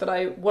questions.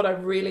 But what I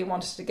really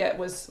wanted to get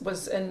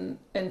was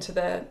into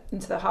their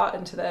heart,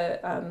 into their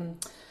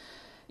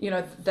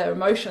their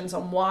emotions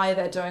on why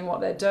they're doing what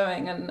they're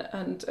doing.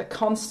 And a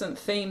constant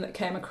theme that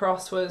came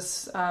across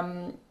was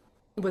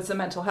the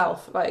mental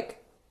health. Like,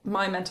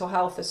 my mental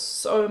health is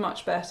so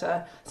much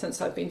better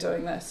since I've been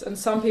doing this. And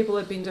some people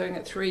had been doing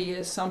it 3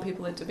 years, some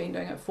people had been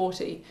doing it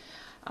 40.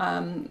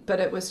 But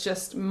it was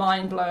just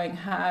mind-blowing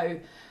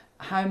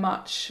how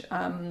much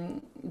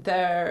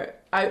their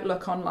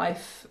outlook on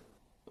life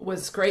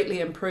was greatly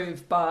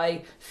improved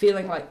by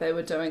feeling like they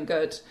were doing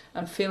good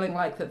and feeling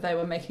like that they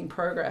were making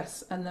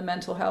progress. And the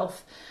mental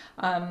health,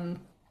 I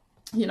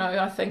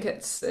think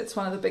it's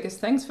one of the biggest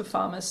things for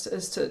farmers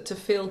is to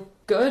feel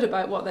good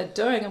about what they're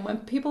doing. And when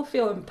people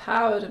feel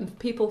empowered and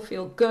people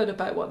feel good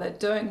about what they're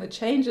doing, the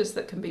changes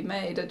that can be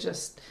made are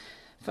just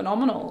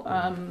phenomenal.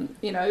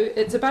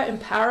 It's about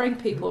empowering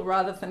people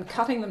rather than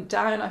cutting them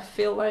down. I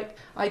feel like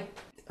I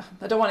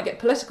don't want to get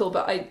political,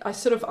 but I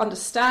sort of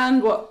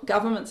understand what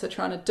governments are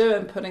trying to do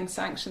and putting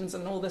sanctions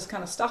and all this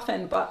kind of stuff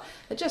in, but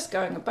they're just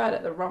going about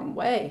it the wrong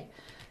way.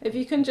 If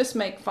you can just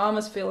make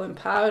farmers feel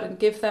empowered and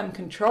give them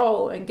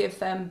control and give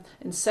them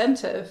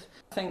incentive,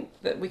 I think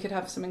that we could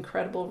have some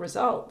incredible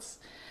results.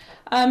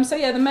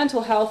 The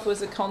mental health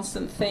was a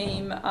constant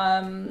theme.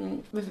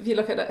 If you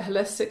look at it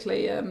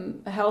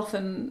holistically, health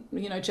and,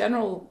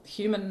 general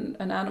human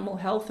and animal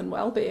health and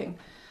well-being.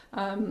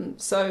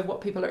 So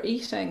what people are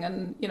eating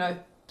and,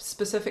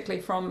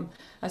 specifically from,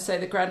 I say,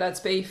 the Grandad's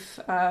Beef,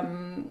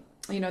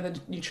 the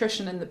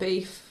nutrition in the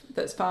beef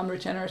that's farmed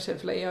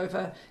regeneratively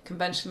over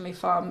conventionally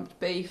farmed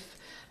beef,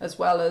 as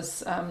well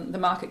as the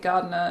market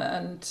gardener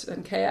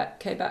and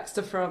Kay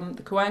Baxter from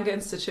the Kawanga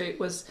Institute,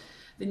 was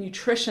the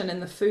nutrition in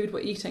the food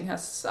we're eating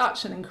has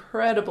such an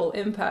incredible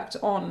impact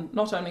on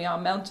not only our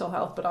mental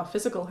health, but our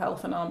physical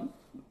health and our,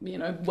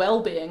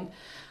 well-being,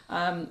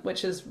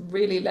 which has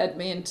really led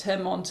me and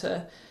Tim on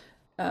to,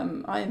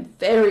 I am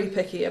very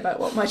picky about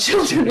what my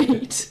children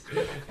eat.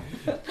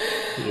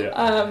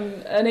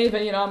 And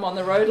even, I'm on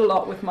the road a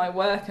lot with my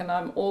work, and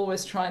I'm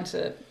always trying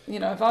to,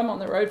 if I'm on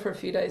the road for a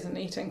few days and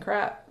eating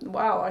crap,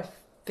 wow, I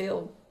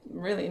feel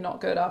really not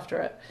good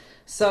after it.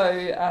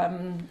 So,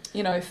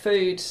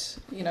 food,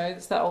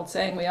 it's that old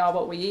saying, we are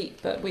what we eat,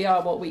 but we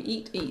are what we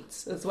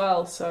eats as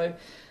well. So,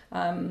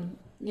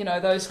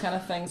 those kind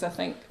of things, I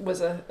think,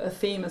 was a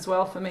theme as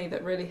well for me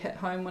that really hit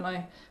home when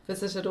I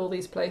visited all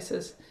these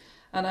places.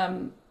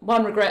 And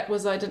one regret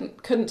was I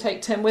couldn't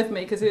take Tim with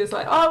me, because he was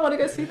like, oh, I want to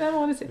go see them, I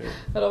want to see.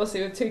 But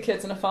obviously with 2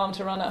 kids and a farm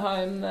to run at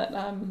home, that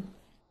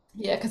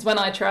because when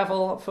I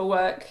travel for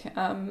work,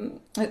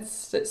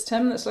 it's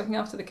Tim that's looking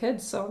after the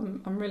kids. So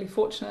I'm really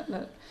fortunate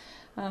that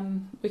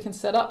we can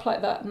set up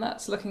like that, and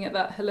that's looking at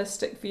that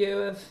holistic view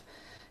of,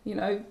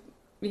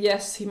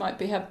 yes, he might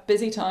have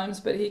busy times,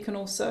 but he can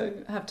also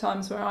have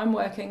times where I'm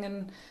working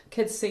and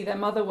kids see their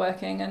mother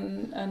working,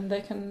 and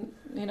they can,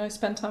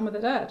 spend time with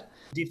their dad.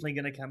 Definitely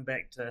going to come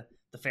back to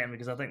the family,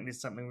 because I think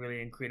there's something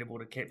really incredible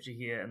to capture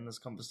here in this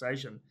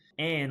conversation.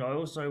 And I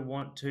also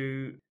want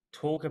to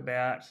talk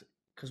about,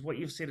 because what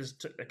you've said is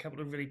a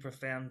couple of really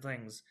profound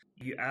things.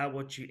 You are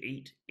what you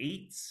eat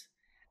eats.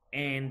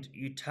 And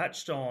you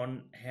touched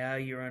on how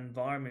your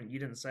environment, you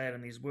didn't say it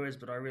in these words,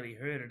 but I really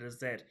heard it, is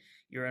that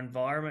your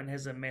environment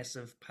has a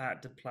massive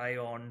part to play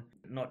on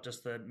not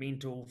just the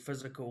mental,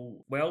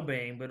 physical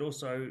well-being, but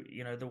also,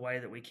 the way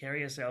that we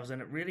carry ourselves.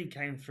 And it really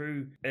came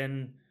through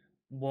in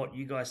what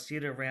you guys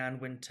said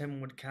around when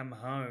Tim would come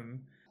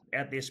home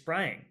out there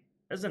spraying,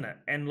 isn't it?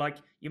 And like,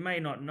 you may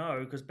not know,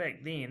 because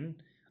back then,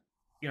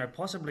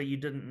 possibly you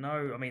didn't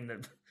know. I mean,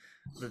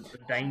 the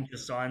danger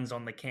signs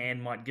on the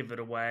can might give it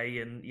away,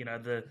 and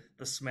the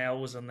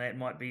smells and that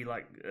might be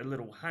like a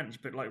little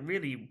hunch, but like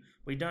really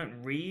we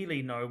don't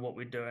really know what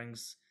we're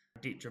doing's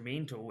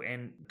detrimental,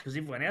 and because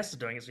everyone else is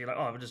doing it, so you're like,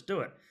 oh, I'll just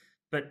do it.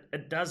 But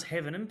it does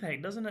have an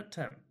impact, doesn't it,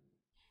 Tim?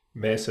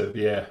 Massive,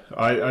 yeah.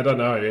 I don't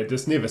know, it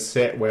just never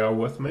sat well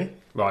with me.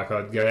 Like,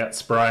 I'd go out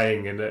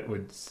spraying and it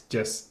would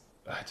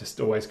I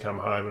just always come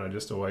home and I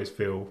just always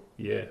feel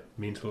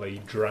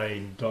mentally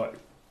drained, like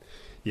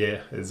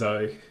as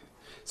though.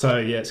 So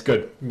yeah, it's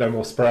good. No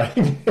more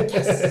spraying.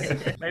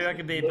 Maybe I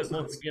could be a bit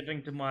more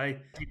forgiving to my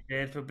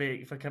dad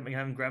for coming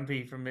home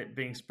grumpy from it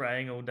being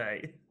spraying all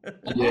day.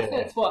 Yeah,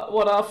 that's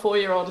what our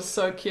 4-year-old is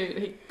so cute.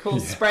 He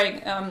calls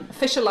spraying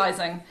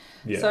officializing.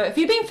 Yeah. So have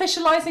you been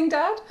officializing,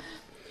 Dad?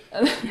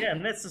 Yeah,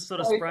 and that's the sort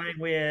of spraying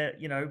where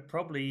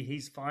probably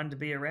he's fine to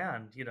be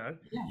around.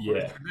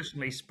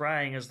 Traditionally,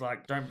 spraying is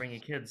like, don't bring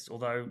your kids.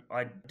 Although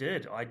I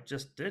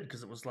just did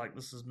because it was like,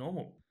 this is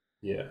normal.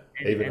 Yeah,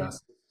 even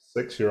us.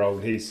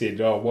 6-year-old, he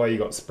said, oh, why you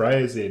got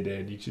sprayers there,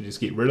 Dad? You should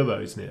just get rid of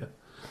those now.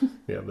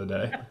 The other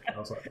day. I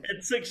was like,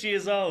 at 6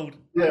 years old.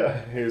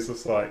 Yeah, he was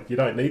just like, you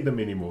don't need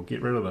them anymore.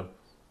 Get rid of them.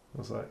 I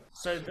was like...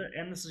 So,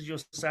 and this is your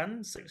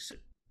son? 6?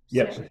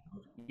 Yep.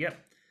 Yep.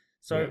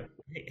 So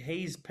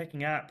he's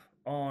picking up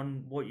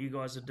on what you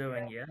guys are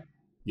doing,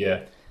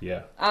 Yeah.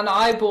 And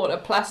I bought a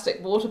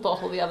plastic water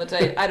bottle the other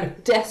day out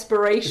of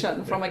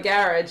desperation from a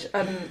garage,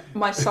 and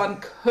my son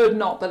could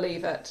not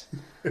believe it.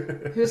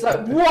 He was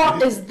like,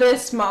 what is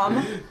this,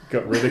 Mum?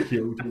 Got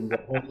ridiculed.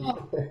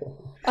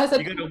 I said,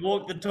 you're going to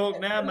walk the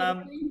talk now,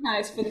 Mum.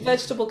 Greenhouse for the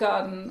vegetable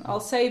garden. I'll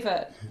save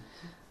it.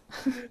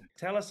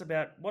 Tell us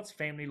about what's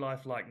family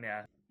life like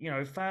now.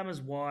 Farmers'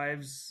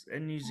 wives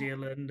in New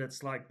Zealand,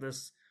 it's like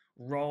this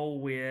role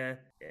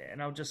where,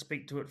 and I'll just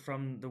speak to it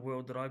from the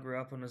world that I grew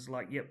up in, is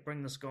like,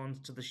 bring the scones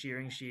to the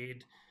shearing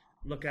shed,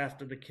 look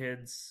after the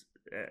kids,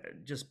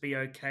 just be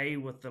okay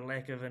with the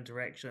lack of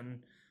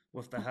interaction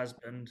with the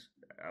husband.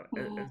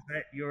 Is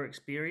that your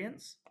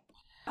experience?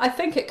 I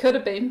think it could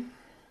have been.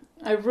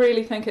 I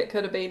really think it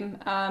could have been.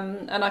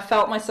 And I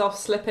felt myself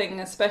slipping,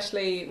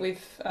 especially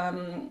we've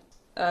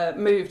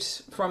moved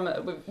from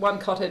one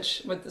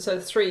cottage, so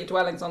 3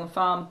 dwellings on the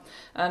farm,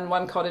 and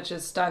one cottage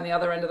is down the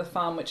other end of the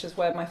farm, which is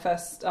where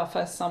our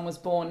first son was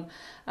born.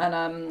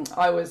 And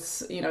I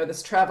was,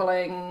 this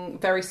travelling,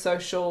 very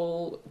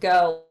social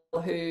girl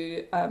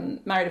who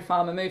married a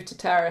farmer, moved to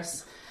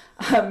Terrace.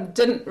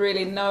 Didn't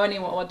really know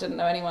anyone, or didn't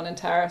know anyone in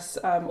Terrace.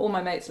 All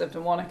my mates lived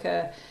in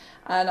Wanaka,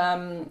 and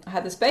I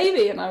had this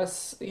baby, and I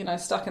was,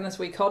 stuck in this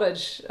wee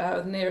cottage.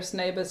 The nearest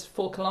neighbours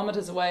 4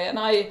 kilometres away, and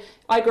I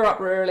grew up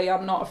rurally.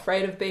 I'm not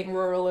afraid of being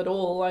rural at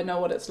all. I know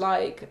what it's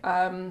like.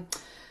 And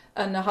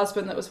a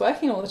husband that was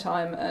working all the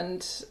time,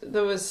 and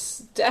there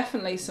was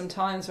definitely some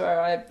times where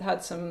I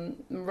had some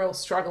real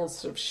struggles.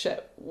 Sort of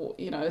shit,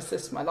 is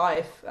this my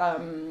life?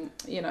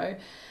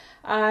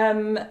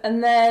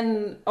 And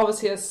then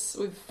obviously, as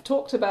we've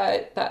talked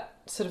about, that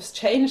sort of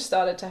change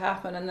started to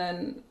happen. And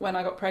then when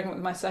I got pregnant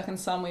with my second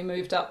son, we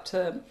moved up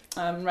to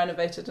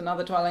renovated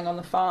another dwelling on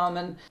the farm,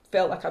 and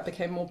felt like I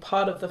became more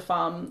part of the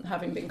farm,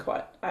 having been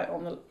quite out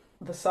on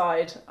the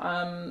side,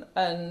 and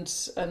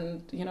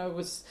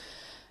was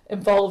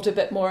involved a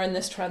bit more in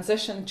this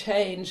transition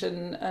change,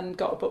 and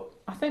but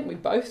I think we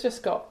both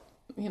just got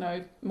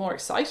more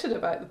excited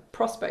about the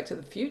prospect of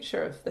the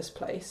future of this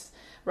place,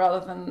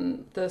 rather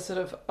than the sort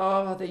of,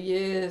 the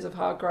years of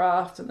hard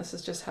graft, and this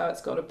is just how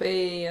it's got to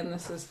be, and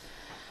this is,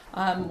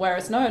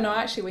 whereas no,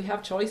 actually we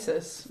have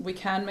choices. We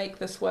can make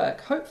this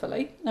work,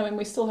 hopefully. I mean,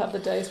 we still have the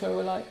days where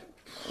we're like,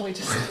 we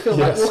just feel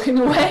like walking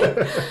away.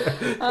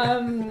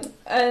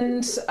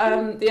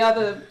 The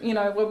other,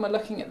 when we're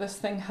looking at this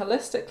thing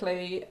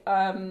holistically,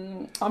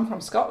 I'm from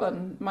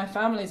Scotland. My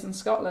family's in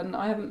Scotland.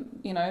 I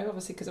haven't,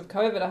 obviously because of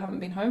COVID, I haven't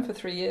been home for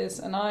 3 years,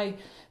 and I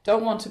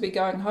don't want to be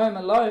going home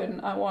alone.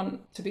 I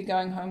want to be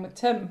going home with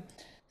Tim.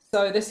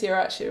 So this year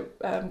actually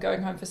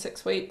going home for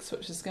 6 weeks,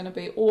 which is going to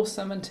be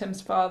awesome. And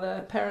Tim's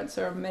parents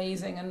are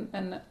amazing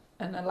and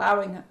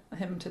allowing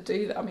him to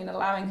do that. I mean,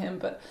 allowing him,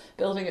 but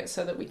building it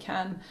so that we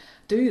can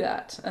do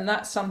that. And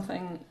that's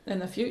something in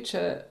the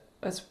future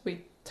as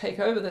we take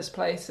over this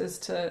place, is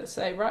to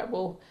say, right,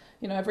 well,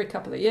 you know, every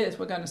couple of years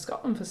we're going to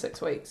Scotland for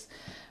 6 weeks.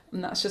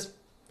 And that's just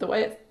the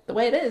way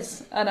it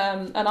is. And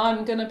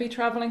I'm going to be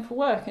travelling for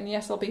work. And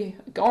yes, I'll be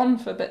gone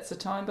for bits of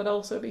time, but I'll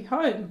also be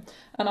home.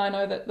 And I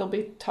know that there'll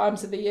be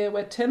times of the year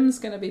where Tim's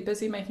going to be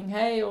busy making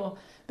hay or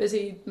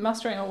busy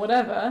mustering or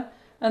whatever.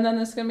 And then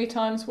there's going to be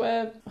times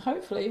where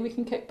hopefully we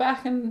can kick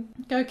back and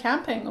go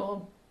camping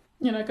or,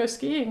 you know, go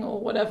skiing or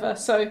whatever.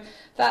 So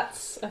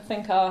that's, I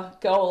think, our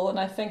goal. And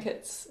I think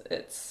it's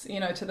you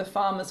know, to the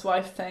farmer's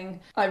wife thing,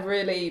 I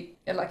really,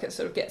 like, it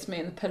sort of gets me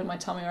in the pit of my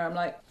tummy where I'm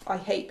like, I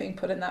hate being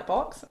put in that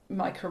box.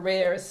 My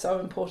career is so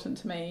important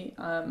to me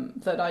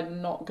that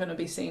I'm not going to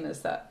be seen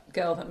as that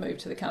girl that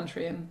moved to the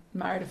country and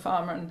married a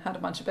farmer and had a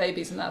bunch of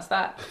babies and that's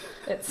that.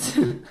 It's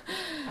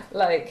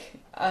like...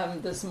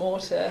 there's more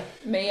to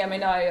me. I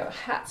mean,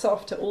 hats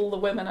off to all the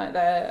women out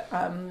there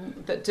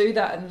that do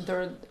that,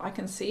 and I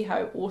can see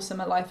how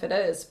awesome a life it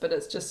is, but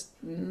it's just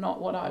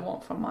not what I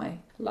want from my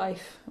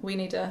life. We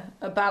need a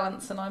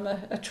balance, and I'm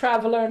a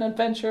traveller and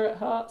adventurer at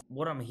heart.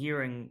 What I'm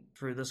hearing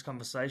through this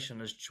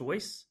conversation is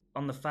choice.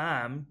 On the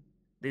farm,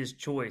 there's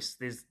choice.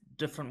 There's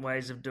different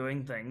ways of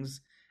doing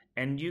things,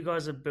 and you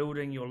guys are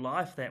building your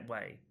life that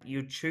way.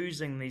 You're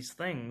choosing these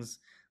things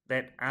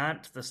that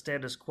aren't the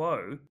status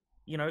quo.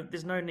 You know,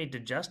 there's no need to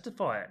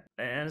justify it.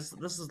 And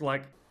this is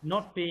like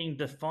not being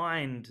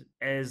defined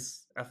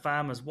as a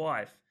farmer's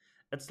wife.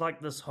 It's like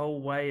this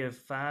whole way of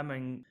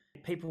farming.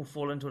 People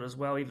fall into it as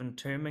well, even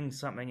terming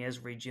something as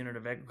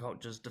regenerative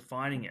agriculture is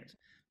defining it.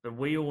 But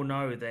we all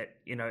know that,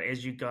 you know,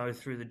 as you go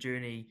through the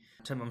journey,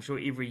 Tim, I'm sure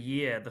every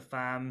year the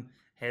farm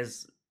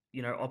has,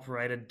 you know,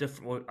 operated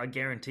different. Well, I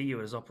guarantee you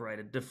has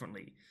operated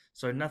differently.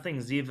 So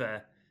nothing's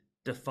ever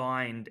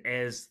defined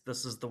as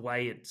this is the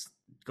way it's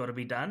got to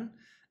be done.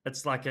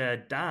 It's like a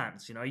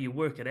dance, you know, you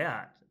work it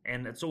out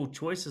and it's all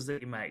choices that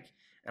you make.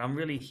 And I'm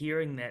really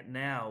hearing that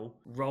now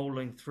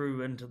rolling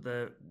through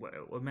into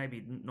or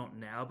maybe not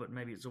now, but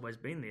maybe it's always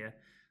been there.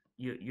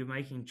 You're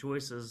making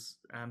choices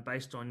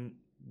based on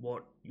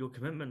what your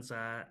commitments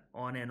are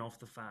on and off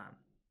the farm.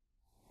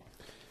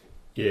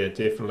 Yeah,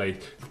 definitely.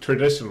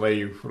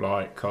 Traditionally,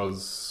 like,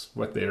 because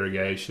with the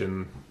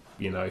irrigation,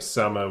 you know,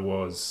 summer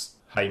was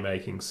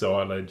haymaking,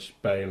 silage,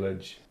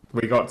 baleage.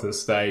 We got to the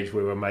stage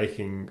where we were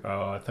making,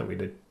 I think we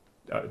did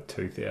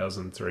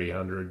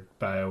 2,300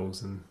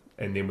 bales, and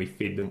then we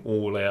fed them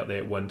all out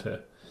that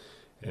winter.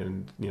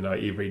 And, you know,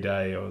 every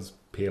day I was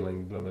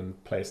peeling them in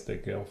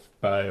plastic off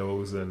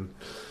bales, and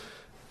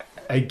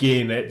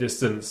again, that just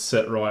didn't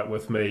sit right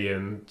with me,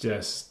 and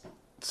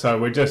so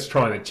we're just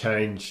trying to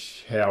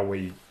change how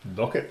we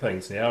look at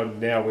things now.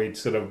 Now we're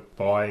sort of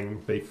buying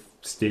beef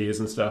steers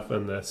and stuff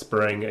in the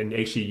spring and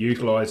actually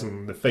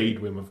utilising the feed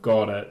when we've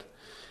got it,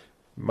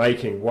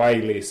 making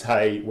way less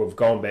hay. We've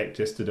gone back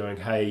just to doing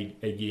hay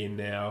again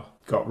now.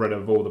 Got rid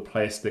of all the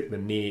plastic, the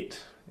net.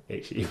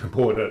 Actually even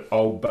bought an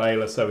old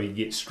baler so we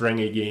get string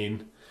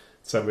again.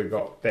 So we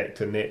got back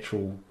to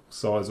natural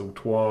sisal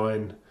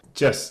twine,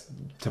 just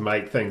to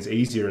make things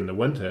easier in the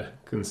winter.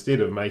 Instead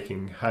of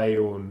making hay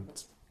or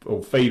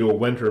feed all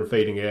winter and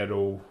feeding it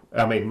all,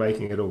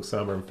 making it all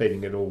summer and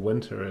feeding it all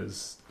winter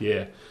is,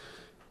 yeah.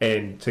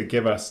 And to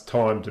give us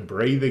time to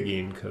breathe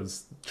again,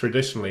 because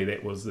traditionally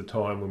that was the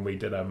time when we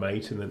did our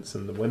maintenance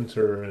in the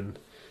winter and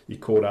you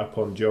caught up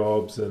on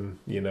jobs and,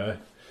 you know.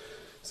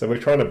 So we're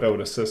trying to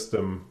build a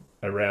system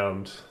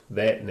around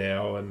that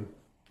now, and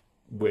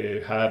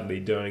we're hardly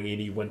doing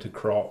any winter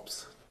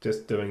crops,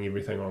 just doing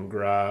everything on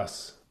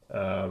grass,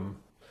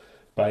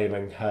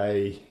 baling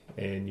hay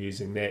and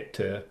using that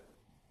to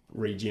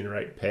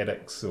regenerate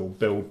paddocks or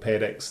build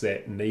paddocks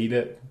that need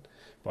it,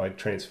 by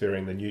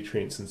transferring the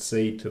nutrients and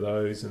seed to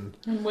those, and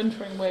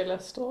wintering way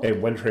less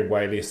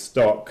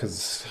stock.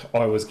 Because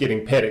I was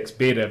getting paddocks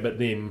better, but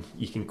then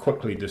you can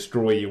quickly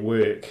destroy your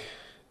work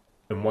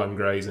in one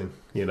grazing,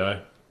 you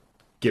know.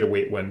 Get a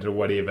wet winter,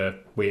 whatever,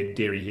 where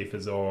dairy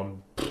heifer's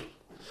on,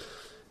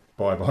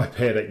 bye-bye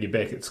paddock, you're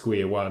back at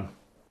square one.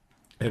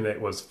 And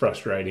that was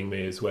frustrating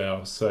me as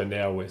well. So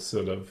now we're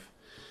sort of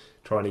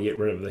trying to get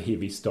rid of the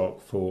heavy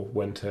stock for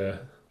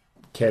winter.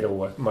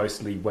 Cattle are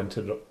mostly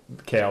winter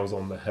cows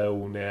on the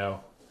hill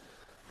now,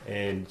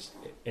 and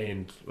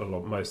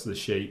most of the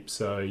sheep.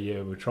 So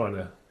yeah, we're trying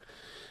to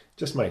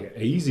just make it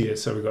easier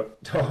so we've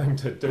got time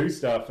to do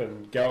stuff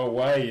and go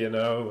away, you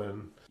know,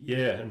 and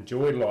yeah,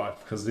 enjoy life,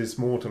 because there's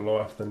more to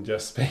life than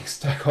just being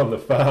stuck on the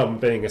farm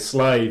being a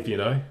slave, you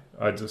know.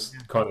 I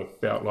just kind of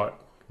felt like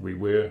we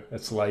were a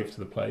slave to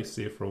the place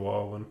there for a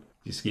while, and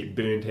just get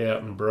burnt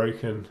out and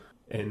broken,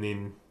 and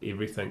then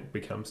everything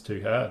becomes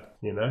too hard,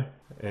 you know.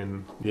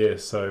 And yeah,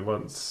 so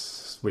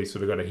once we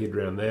sort of got a head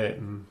around that,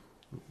 and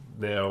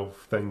now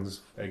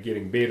things are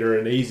getting better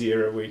and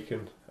easier, we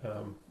can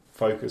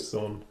focus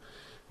on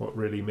what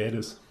really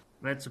matters.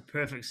 That's a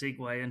perfect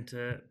segue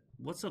into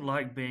What's it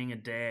like being a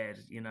dad,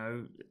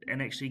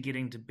 and actually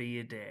getting to be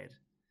a dad?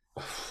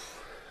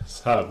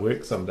 It's hard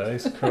work some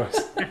days,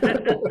 Christ.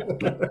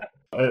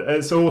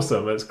 It's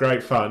awesome. It's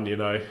great fun,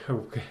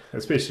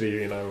 especially,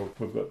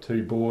 we've got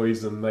 2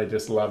 boys and they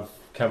just love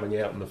coming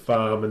out on the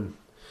farm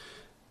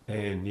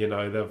and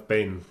they've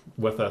been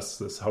with us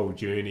this whole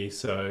journey.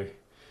 So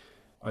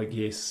I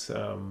guess,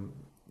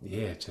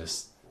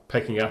 just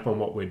picking up on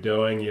what we're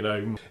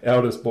doing.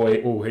 Eldest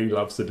boy, all he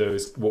loves to do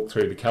is walk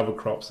through the cover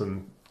crops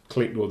and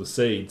collect all the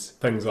seeds,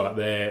 things like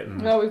that.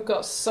 And we've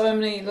got so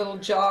many little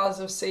jars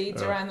of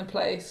seeds around the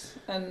place,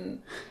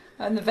 and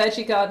the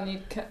veggie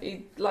garden,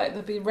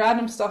 there'd be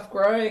random stuff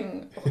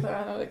growing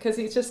because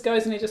he just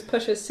goes and he just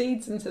pushes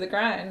seeds into the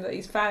ground that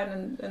he's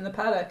found in the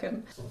paddock,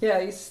 and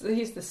he's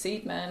the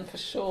seed man for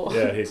sure.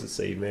 Yeah, he's the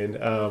seed man.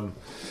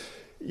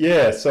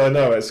 So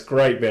no, it's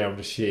great being able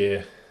to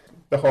share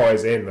the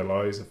highs and the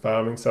lows of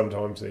farming.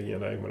 Sometimes,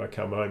 when I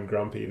come home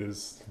grumpy,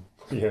 there's,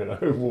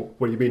 what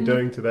have you been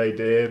doing today,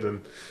 Dad?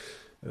 And,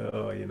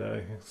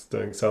 it's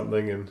doing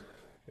something and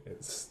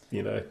it's,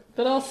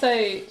 But I'll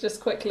say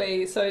just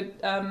quickly, so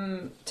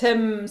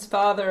Tim's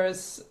father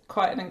is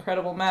quite an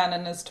incredible man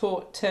and has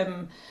taught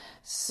Tim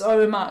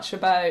so much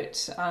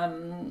about,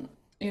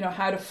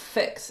 how to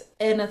fix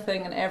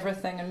anything and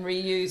everything and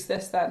reuse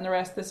this, that and the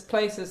rest. This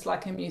place is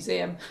like a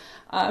museum.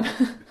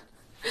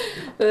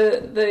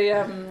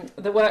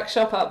 The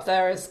workshop up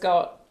there has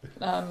got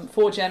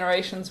 4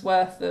 generations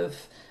worth of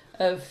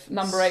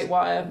number 8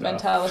 wire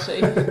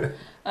mentality.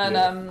 And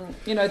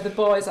the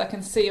boys, I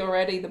can see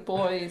already the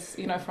boys,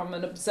 from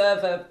an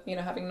observer,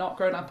 having not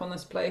grown up on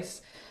this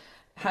place,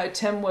 how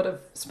Tim would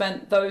have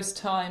spent those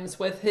times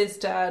with his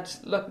dad,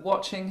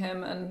 watching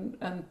him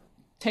and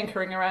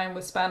tinkering around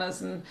with spanners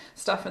and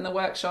stuff in the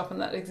workshop, and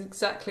that is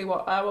exactly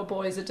what our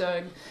boys are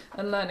doing,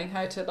 and learning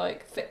how to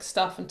fix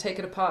stuff and take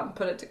it apart and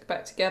put it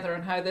back together,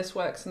 and how this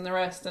works and the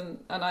rest, and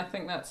I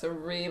think that's a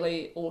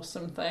really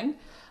awesome thing.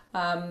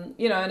 And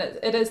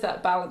it is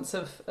that balance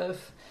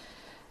of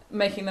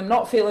making them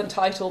not feel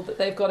entitled that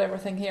they've got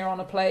everything here on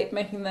a plate,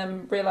 making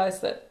them realise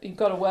that you've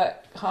got to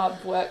work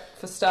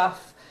for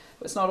stuff.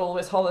 It's not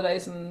always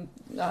holidays and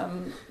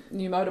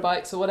new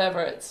motorbikes or whatever.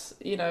 It's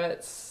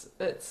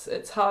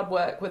it's hard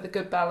work with a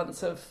good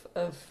balance of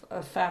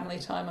family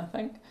time, I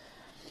think.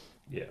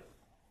 Yeah,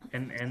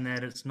 and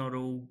that it's not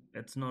all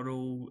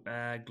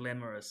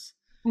glamorous.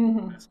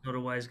 Mm-hmm. It's not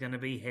always going to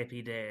be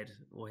happy dad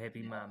or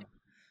happy mum.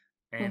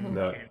 And,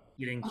 no. and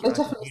getting,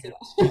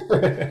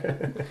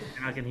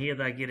 And I can hear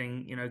they're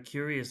getting,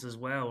 curious as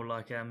well,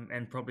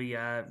 and probably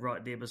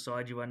right there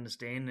beside you,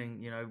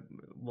 understanding,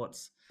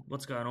 what's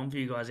going on for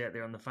you guys out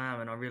there on the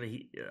farm. And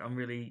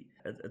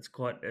it's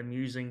quite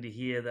amusing to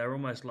hear. They're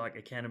almost like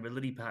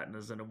accountability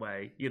partners in a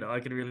way.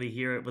 I can really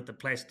hear it with the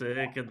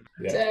plastic. And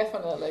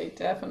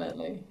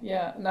Definitely.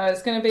 Yeah. No,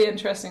 it's going to be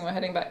interesting. We're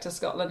heading back to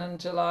Scotland in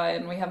July,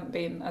 and we haven't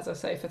been, as I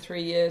say, for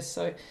 3 years.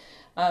 So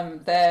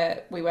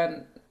there we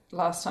went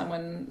last time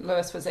when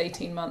Lewis was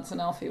 18 months and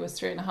Alfie was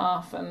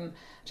 3.5, and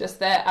just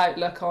their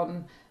outlook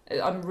on,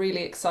 I'm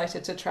really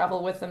excited to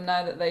travel with them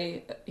now that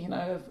they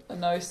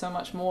know so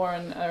much more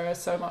and are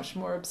so much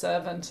more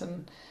observant,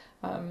 and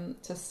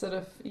just sort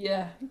of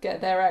get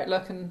their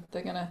outlook, and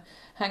they're going to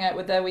hang out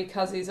with their wee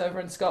cousins over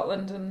in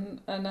Scotland, and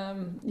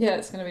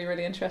it's going to be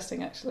really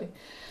interesting actually.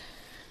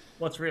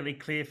 What's really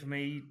clear for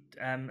me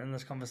in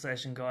this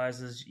conversation,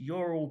 guys, is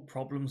you're all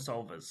problem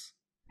solvers.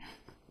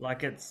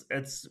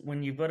 It's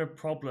when you've got a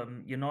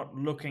problem, you're not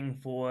looking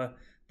for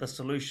the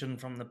solution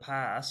from the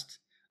past,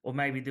 or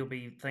maybe there'll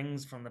be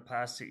things from the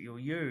past that you'll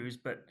use,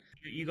 but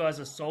you guys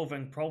are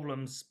solving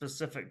problems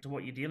specific to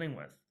what you're dealing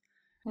with,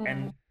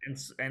 and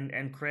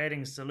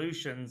creating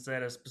solutions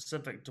that are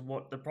specific to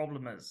what the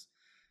problem is.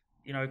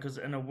 Because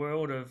in a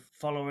world of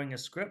following a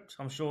script,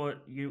 I'm sure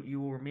you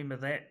will remember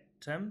that,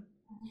 Tim.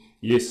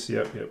 Yes.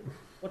 Yep.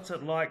 What's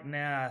it like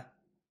now?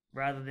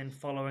 Rather than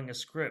following a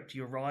script,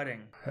 you're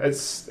writing. I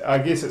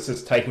guess it's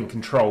just taking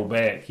control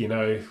back,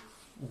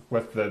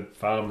 with the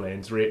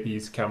farmlands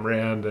reppies come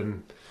round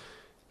and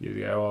you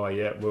go,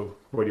 well,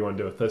 what do you want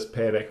to do with this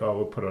paddock?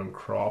 We'll put on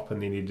crop,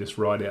 and then you just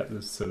write out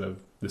this sort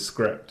of the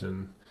script,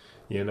 and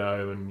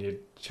and you're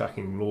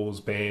chucking Law's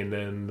band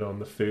in on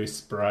the first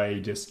spray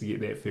just to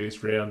get that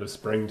first round of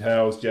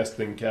springtails just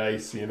in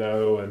case,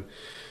 and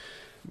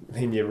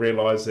then you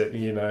realise that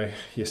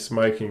you're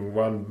smoking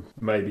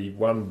maybe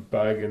one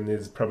bug, and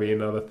there's probably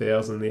another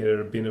 1,000 there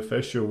that are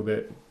beneficial.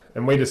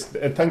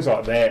 And things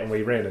like that, and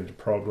we ran into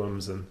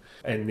problems, and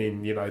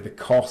then the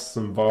costs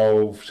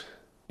involved,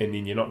 and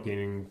then you're not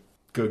getting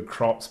good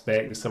crops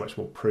back. There's so much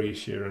more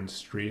pressure and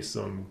stress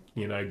on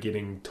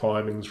getting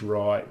timings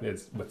right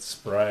with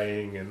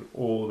spraying and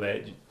all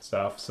that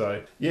stuff.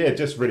 So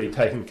just really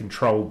taking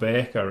control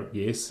back, I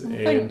guess.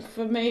 I think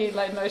for me,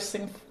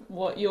 noticing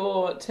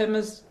Tim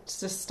has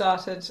just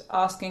started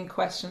asking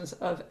questions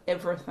of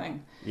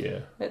everything. Yeah.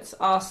 It's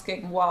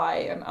asking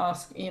why, and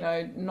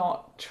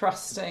not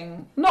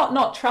trusting.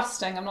 Not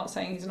trusting. I'm not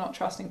saying he's a not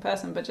trusting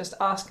person, but just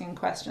asking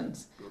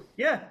questions.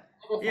 Yeah.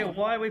 Yeah.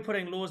 Why are we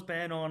putting Law's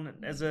ban on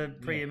as a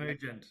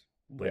pre-emergent?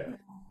 Yeah.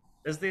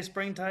 Is there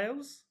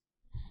springtails?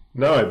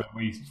 No, but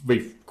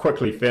we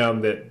quickly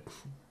found that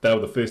they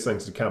were the first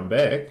things to come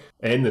back,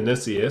 and the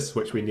Nisius,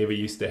 which we never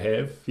used to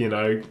have,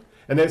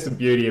 and that's the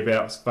beauty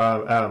about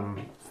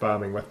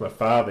farming with my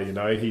father.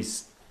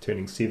 He's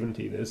turning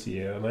 70 this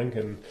year, I think,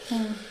 and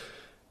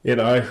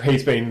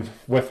he's been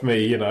with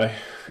me,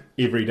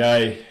 every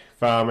day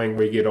farming.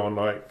 We get on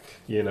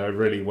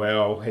really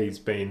well. He's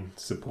been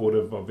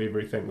supportive of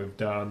everything we've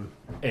done,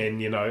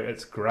 and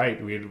it's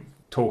great. We're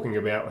talking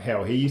about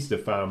how he used to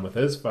farm with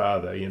his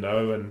father,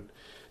 and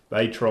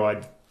they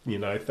tried,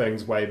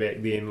 things way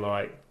back then,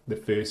 like the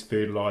first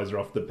fertiliser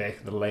off the back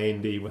of the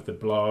landy with the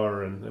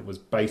blower, and it was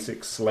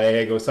basic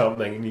slag or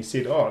something. And he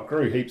said, it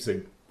grew heaps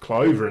of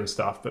clover and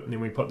stuff, but then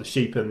we put the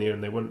sheep in there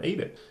and they wouldn't eat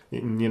it.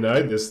 And,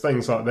 there's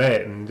things like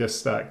that, and just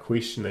start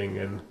questioning.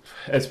 And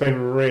it's been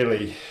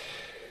really,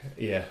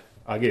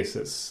 I guess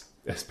it's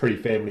pretty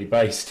family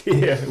based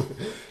here.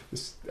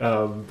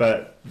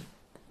 But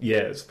yeah,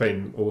 it's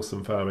been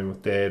awesome farming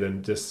with Dad,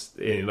 and just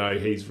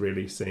he's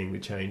really seeing the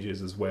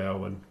changes as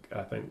well, and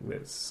I think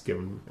that's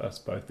given us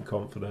both the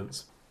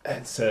confidence.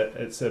 It's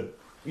a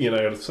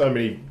so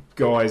many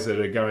guys that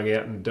are going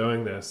out and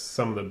doing this.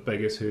 Some of the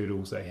biggest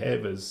hurdles they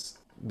have is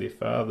their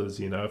fathers,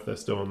 if they're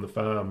still on the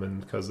farm,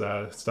 and because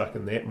they're stuck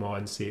in that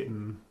mindset,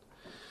 and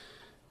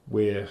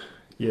where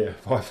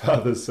my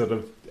father's sort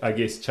of, I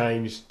guess,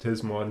 changed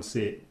his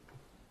mindset.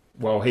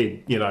 Well,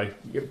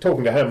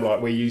 talking to him,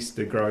 like, we used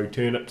to grow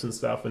turnips and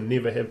stuff and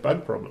never have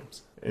bug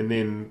problems. And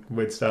then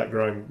we'd start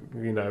growing,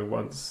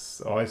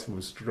 once ice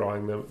was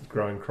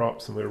growing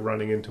crops, and we were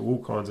running into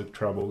all kinds of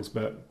troubles,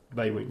 but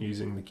they weren't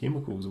using the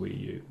chemicals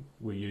we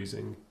were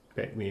using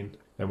back then.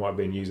 They might have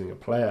been using a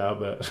plough,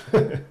 but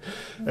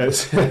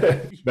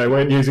they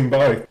weren't using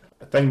both.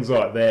 Things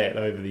like that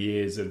over the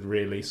years had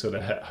really sort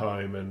of hit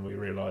home, and we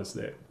realised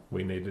that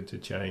we needed to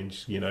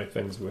change.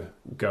 Things were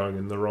going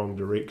in the wrong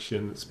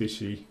direction,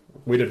 especially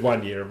we did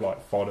 1 year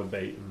of fodder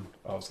beet, and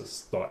I was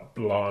just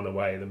blown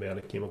away the amount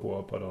of chemical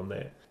I put on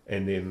that.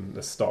 And then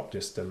the stock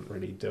just didn't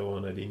really do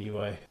on it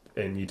anyway.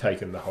 And you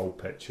take in the whole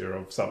picture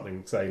of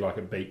something, say like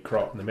a beet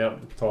crop, and the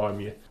amount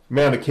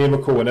of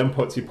chemical and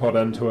inputs you put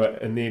into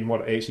it, and then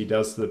what it actually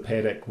does to the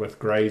paddock with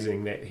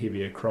grazing that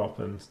heavier crop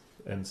in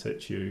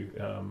situ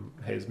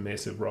has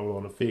massive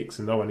roll-on effects,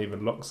 and no one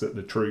even looks at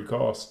the true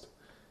cost.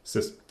 It's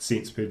just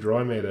cents per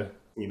dry matter.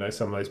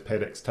 Some of those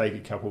paddocks take a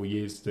couple of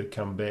years to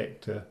come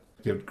back to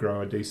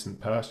grow a decent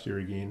pasture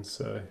again.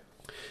 So,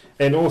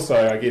 and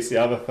also, I guess the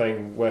other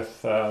thing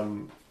with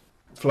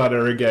flood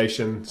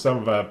irrigation, some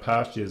of our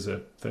pastures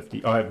are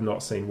 50. I have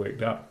not seen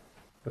worked up.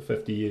 They're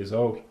 50 years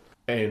old,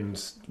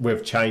 and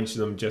we've changed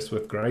them just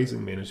with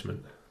grazing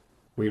management.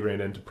 We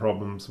ran into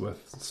problems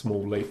with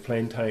small leaf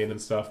plantain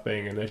and stuff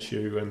being an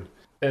issue, and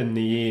in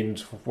the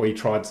end, we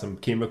tried some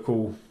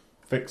chemical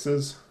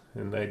fixes,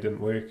 and they didn't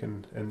work,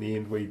 and in the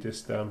end we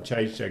just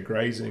changed our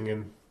grazing,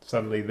 and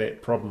suddenly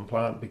that problem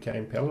plant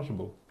became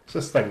palatable. It's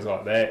just things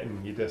like that,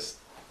 and you just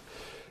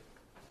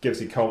gives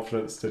you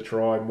confidence to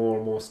try more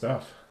and more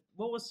stuff.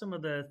 What were some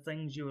of the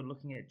things you were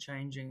looking at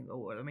changing,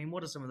 or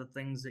what are some of the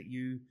things that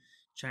you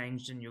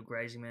changed in your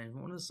grazing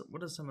management?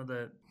 What are some of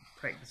the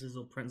practices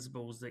or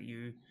principles that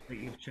you've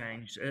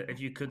changed, if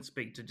you could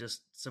speak to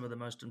just some of the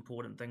most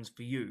important things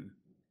for you?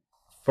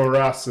 For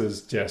us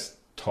is just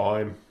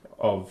time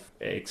of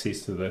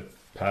access to the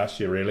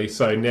pasture, really.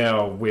 So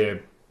now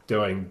we're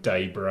doing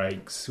day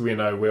breaks.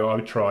 Where I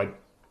tried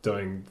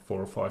doing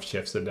 4 or 5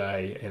 shifts a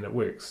day, and it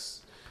works,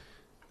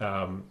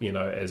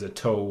 as a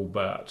tool,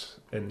 but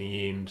in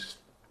the end,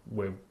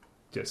 we're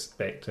just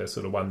back to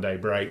sort of 1 day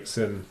breaks.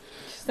 And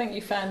I just think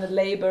you found the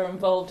labour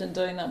involved in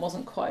doing that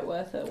wasn't quite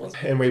worth it, was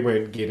it? And we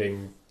weren't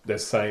getting the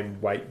same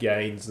weight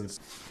gains,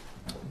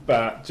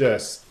 but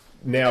just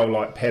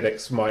now,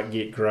 paddocks might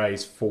get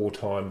grazed 4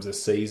 times a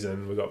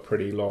season. We've got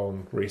pretty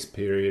long rest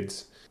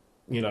periods.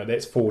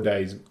 That's 4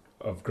 days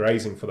of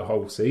grazing for the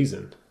whole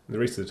season. The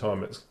rest of the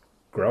time it's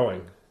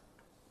growing,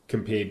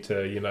 compared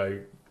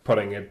to,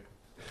 putting a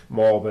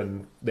mob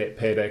in that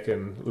paddock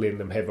and letting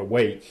them have a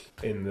week,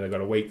 and they've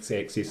got a week's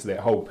access to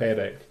that whole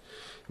paddock.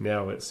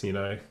 Now it's,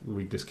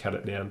 we just cut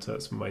it down to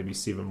it's maybe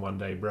 7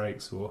 1-day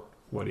breaks or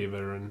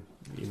whatever, and,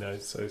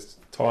 so it's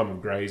time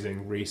of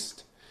grazing,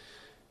 rest.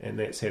 And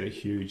that's had a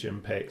huge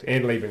impact,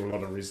 and leaving a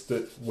lot of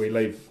we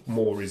leave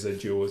more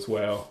residual as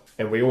well,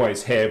 and we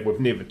always have. We've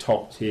never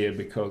topped here,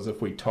 because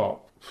if we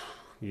top,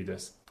 you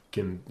just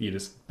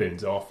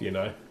burns off. You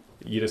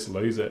just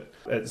lose it.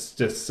 It's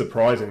just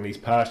surprising, these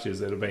pastures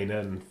that have been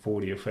in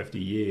 40 or 50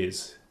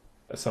 years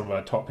are some of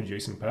our top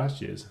producing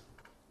pastures,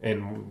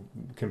 and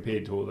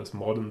compared to all this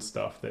modern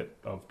stuff that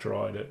I've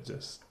tried, it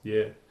just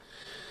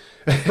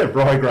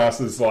ryegrass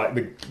is like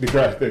the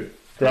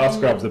grass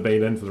scrubs have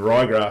been in for the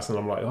ryegrass, and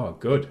I'm like, oh,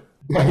 good.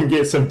 I can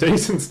get some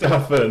decent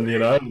stuff in,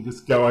 and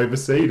just go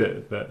overseed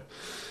it. But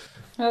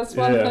that's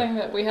one thing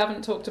that we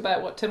haven't talked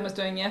about, what Tim was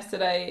doing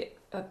yesterday.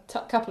 A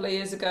couple of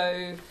years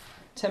ago,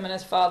 Tim and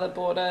his father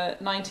bought a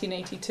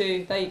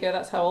 1982, there you go,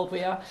 that's how old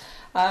we are,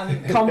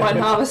 combine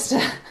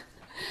harvester.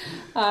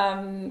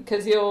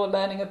 because you're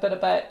learning a bit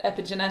about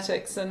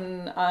epigenetics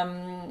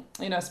and,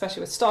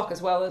 especially with stock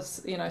as well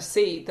as,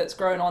 seed that's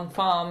grown on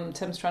farm.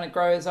 Tim's trying to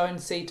grow his own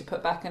seed to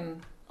put back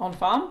in on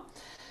farm.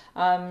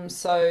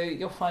 So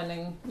you're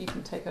finding you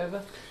can take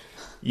over.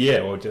 Yeah,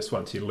 or just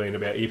once you learn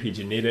about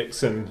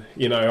epigenetics, and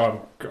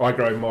I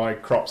grow my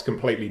crops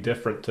completely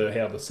different to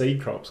how the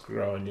seed crops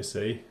grow. And you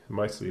see,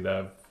 mostly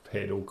they've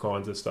had all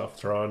kinds of stuff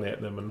thrown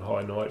at them and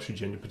high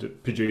nitrogen to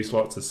produce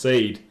lots of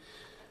seed.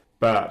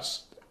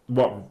 But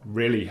what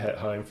really hit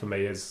home for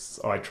me is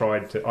I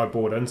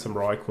bought in some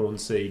rye corn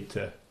seed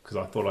because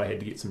I thought I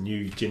had to get some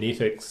new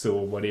genetics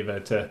or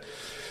whatever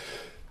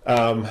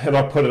and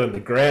I put it in the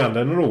ground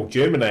and it all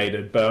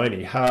germinated, but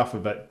only half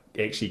of it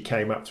actually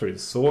came up through the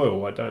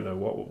soil. I don't know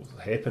what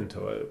happened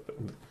to it. But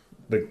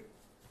the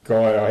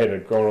guy, I had a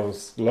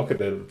agronomist look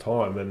at it at the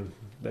time, and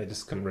they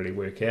just couldn't really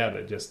work out.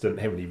 It just didn't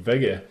have any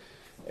vigour.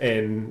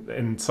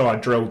 And so I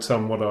drilled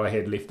some what I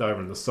had left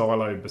over in the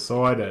silo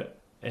beside it,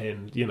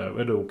 and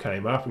it all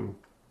came up and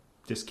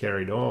just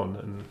carried on.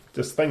 And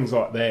just things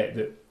like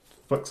that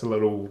flicks a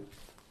little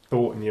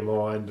thought in your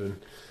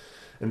mind.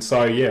 And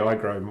so I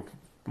grow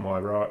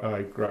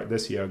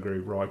this year I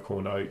grew rye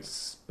corn,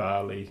 oats,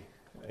 barley,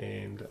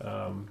 and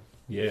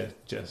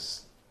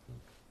just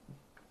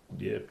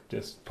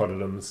put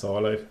it in the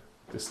silo,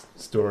 just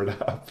store it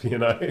up, and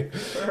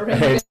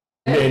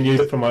use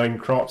it for my own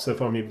crops.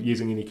 If I'm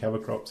using any cover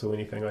crops or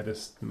anything, I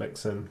just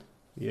mix in,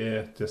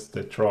 just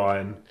to try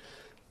and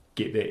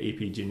get that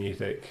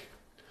epigenetic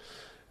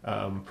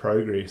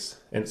progress.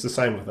 And it's the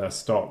same with our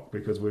stock,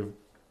 because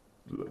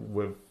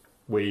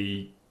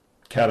we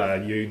cut our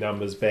ewe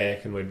numbers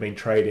back, and we've been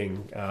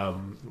trading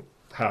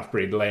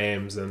half-bred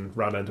lambs and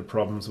run into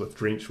problems with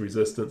drench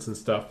resistance and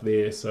stuff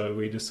there. So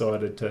we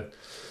decided to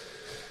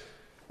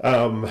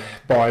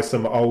buy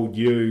some old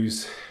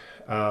ewes,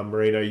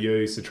 merino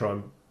ewes, to try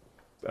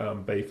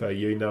and beef our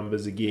ewe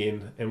numbers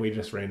again. And we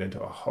just ran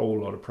into a whole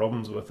lot of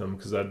problems with them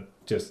because they'd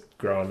just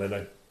grown in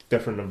a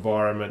different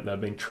environment. They'd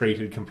been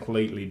treated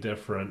completely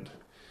different,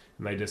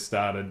 and they just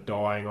started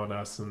dying on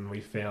us. And we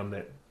found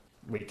that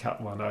we cut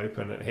one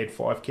open, it had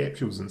 5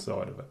 capsules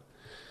inside of it.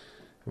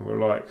 And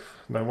we're like,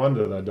 no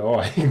wonder they're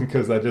dying,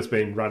 because they've just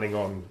been running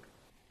on,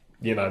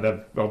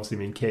 they've obviously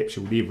been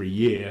capsuled every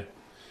year.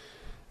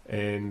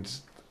 And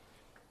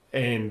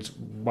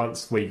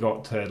once we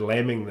got to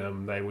lambing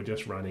them, they were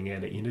just running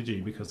out of energy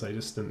because they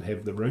just didn't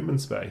have the room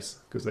and space,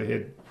 because they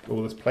had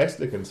all this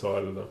plastic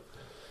inside of them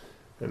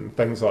and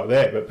things like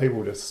that. But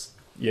people just,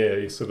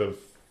 you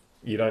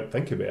don't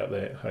think about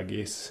that, I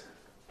guess.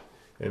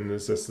 And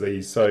there's just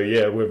these, so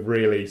we've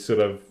really sort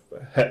of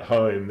hit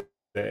home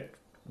that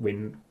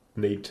we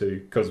need to,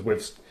 because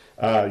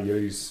our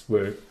ewes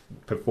were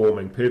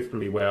performing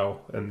perfectly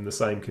well in the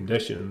same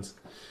conditions,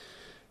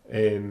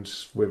 and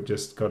we've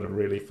just got to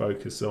really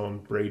focus on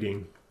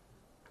breeding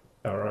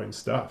our own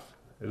stuff.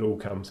 It all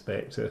comes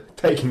back to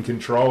taking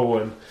control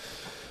and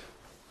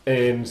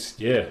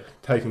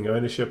taking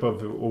ownership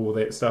of all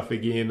that stuff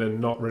again,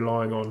 and not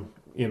relying on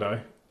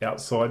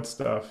outside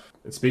stuff,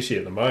 especially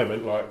at the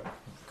moment. Like,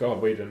 God,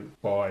 we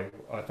didn't buy,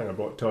 I think I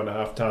bought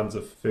 2.5 tons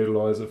of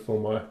fertiliser for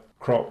my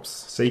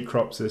seed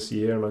crops this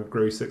year, and I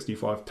grew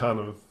 65 tonne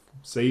of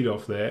seed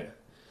off that,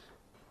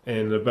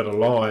 and a bit of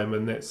lime,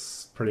 and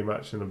that's pretty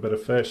much, and a bit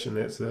of fish, and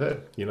that's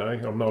it.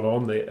 I'm not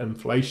on that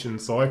inflation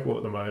cycle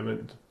at the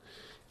moment,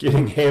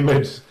 getting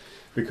hammered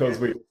because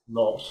we're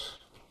not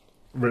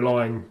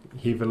relying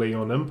heavily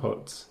on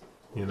inputs,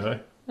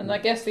 And I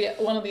guess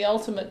one of the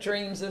ultimate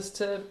dreams is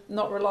to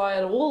not rely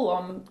at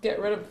all get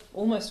rid of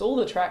almost all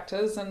the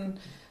tractors, and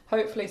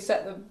hopefully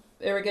set the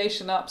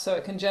irrigation up so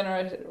it can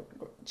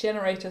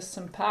generate us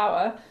some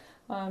power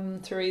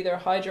through either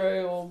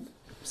hydro or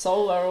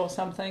solar or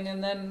something,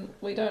 and then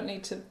we don't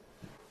need to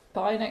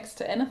buy next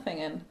to anything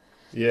in.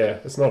 Yeah,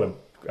 it's not a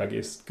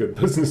good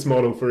business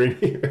model for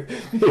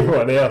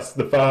everyone else.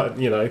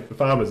 The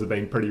farmers have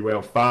been pretty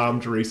well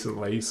farmed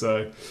recently,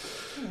 so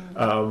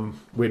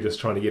we're just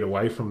trying to get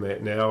away from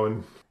that now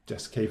and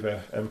just keep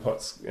our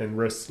inputs and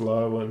risks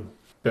low and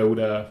build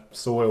our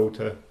soil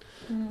to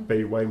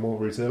be way more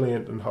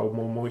resilient and hold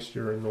more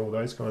moisture and all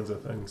those kinds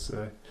of things.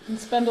 So. And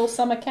spend all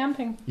summer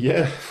camping.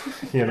 Yeah,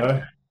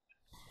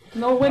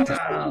 No winter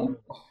skiing.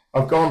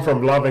 I've gone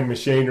from loving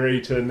machinery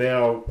to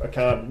now I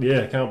can't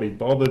be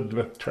bothered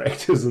with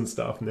tractors and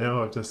stuff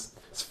now. It's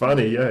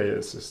funny,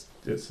 it's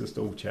just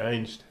all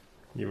changed.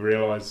 You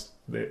realise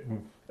that,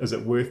 is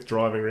it worth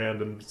driving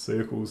around in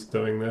circles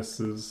doing this?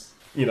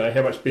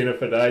 How much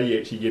benefit are you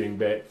actually getting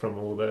back from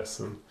all this?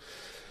 And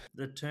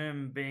the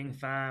term being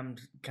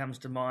farmed comes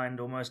to mind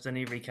almost in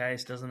every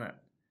case, doesn't it?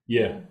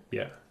 Yeah.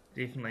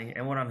 Definitely.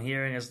 And what I'm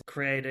hearing is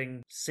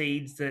creating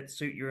seeds that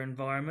suit your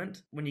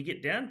environment. When you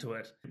get down to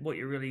it, what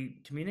you're really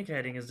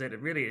communicating is that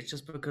it's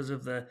just because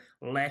of the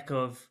lack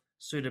of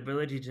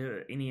suitability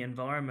to any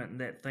environment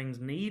that things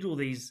need all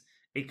these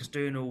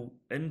external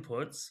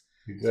inputs.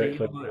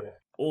 Exactly. So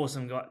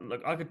awesome guy.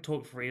 Look, I could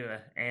talk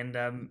forever, and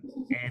I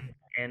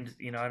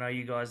know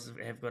you guys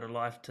have got a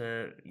life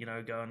to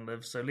go and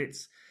live. So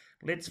let's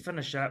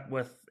finish up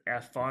with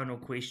our final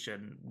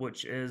question,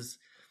 which is,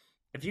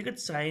 if you could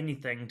say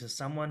anything to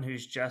someone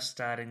who's just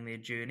starting their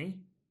journey,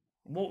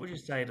 what would you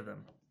say to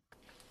them?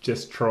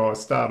 Just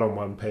start on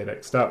one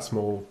paddock, start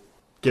small,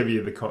 give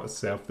you the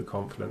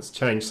confidence,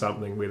 change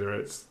something, whether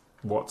it's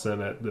what's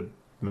in it, the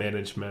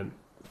management,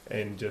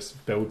 and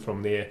just build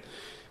from there.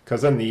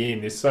 Because in the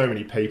end, there's so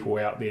many people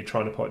out there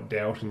trying to put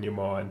doubt in your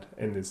mind,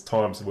 and there's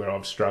times where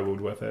I've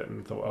struggled with it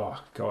and thought,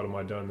 oh God, am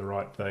I doing the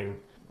right thing?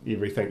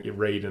 Everything you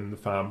read in the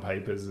farm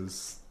papers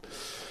is,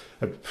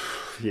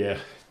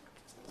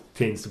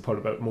 tends to put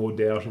a bit more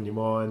doubt in your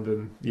mind.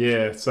 And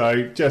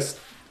so just,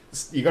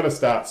 you got to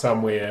start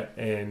somewhere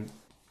and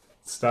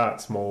start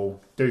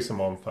small, do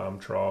some on-farm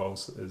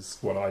trials is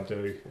what I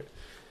do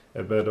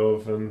a bit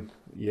of, and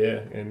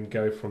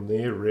go from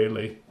there,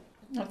 really.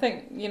 I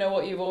think,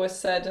 what you've always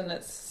said, and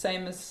it's the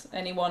same as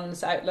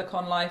anyone's outlook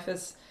on life,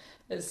 is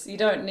you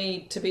don't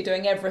need to be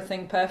doing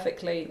everything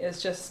perfectly.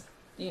 It's just,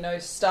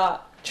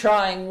 start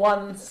trying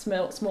one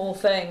small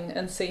thing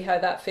and see how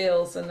that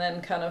feels, and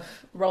then kind of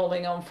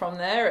rolling on from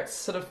there. It's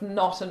sort of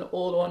not an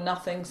all or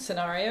nothing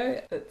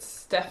scenario.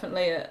 It's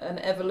definitely an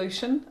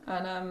evolution,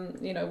 and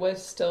we're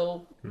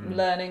still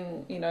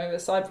learning,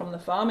 aside from the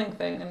farming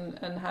thing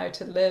and how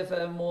to live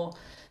a more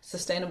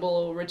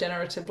sustainable,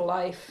 regenerative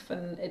life,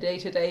 and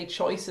day-to-day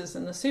choices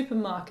in the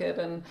supermarket,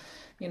 and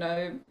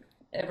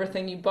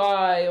everything you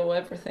buy, or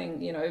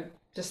everything,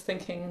 just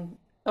thinking,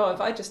 oh,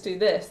 if I just do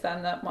this,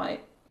 then that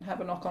might have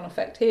a knock-on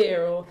effect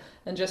here,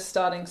 and just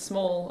starting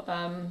small.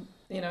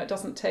 It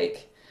doesn't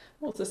take,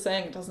 what's the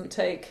saying, it doesn't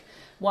take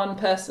one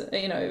person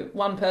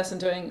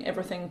doing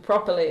everything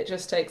properly. It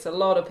just takes a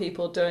lot of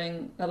people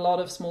doing a lot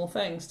of small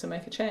things to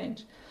make a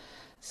change.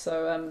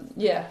 So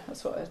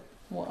that's what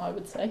I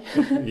would say.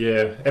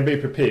 Yeah, and be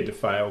prepared to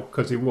fail,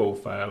 because you will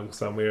fail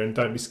somewhere, and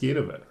don't be scared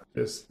of it.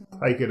 Just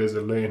take it as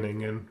a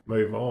learning and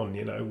move on.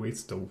 We're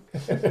still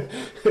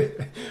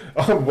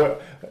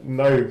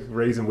no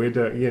reason we're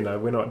doing,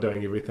 we're not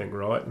doing everything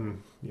right,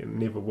 and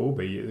never will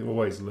be. You're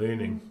always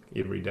learning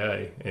every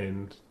day,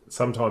 and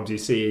sometimes you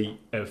see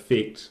an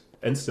effect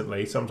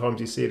instantly, sometimes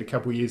you see it a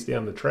couple of years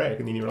down the track,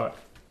 and then you're like,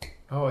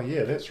 oh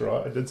yeah, that's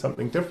right, I did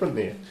something different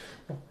there.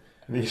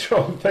 And you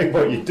try and think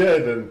what you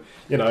did, and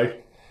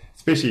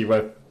especially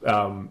with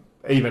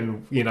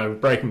even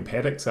breaking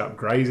paddocks up,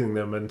 grazing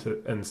them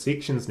in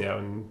sections now,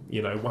 and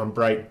one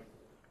break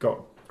got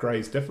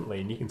grazed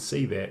differently, and you can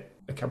see that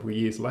a couple of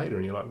years later,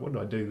 and you're like, what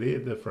did I do there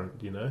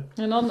different?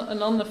 And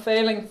on the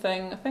failing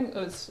thing, I think it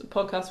was a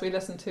podcast we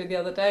listened to the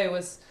other day,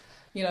 was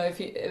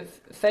if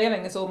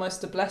failing is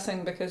almost a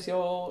blessing, because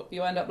you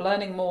end up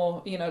learning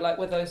more. Like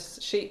with those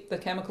sheep, the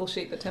chemical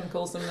sheep that Tim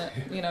calls them,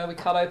 that we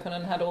cut open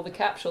and had all the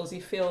capsules.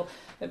 It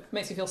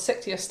makes you feel sick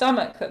to your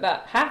stomach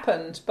that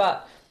happened,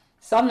 but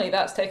suddenly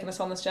that's taken us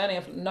on this journey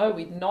of, no,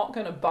 we're not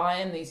going to buy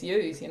in these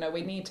ewes.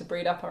 We need to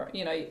breed up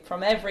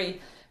from every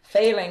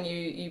failing,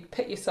 you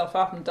pick yourself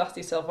up and dust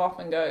yourself off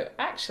and go,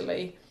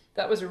 actually,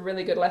 that was a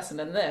really good lesson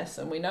in this,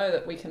 and we know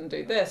that we can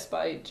do this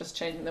by just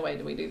changing the way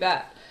that we do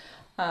that.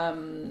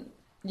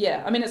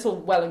 It's all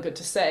well and good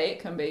to say. It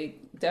can be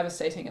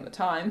devastating at the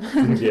time.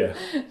 Yeah.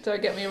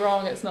 Don't get me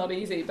wrong, it's not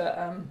easy, but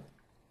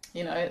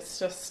it's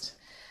just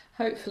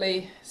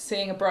hopefully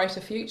seeing a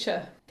brighter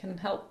future can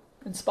help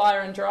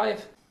inspire and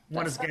drive.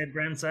 What does Gad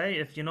Brown say?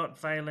 If you're not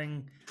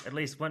failing at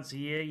least once a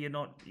year, you're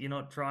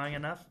not trying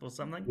enough, or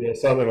something? Yeah,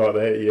 something like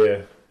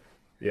that.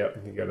 Yeah.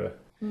 You gotta.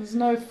 There's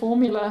no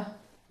formula,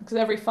 because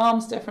every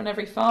farm's different.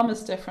 Every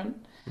farmer's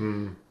different.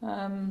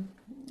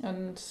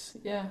 It's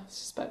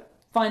just about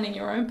finding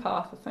your own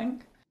path, I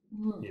think.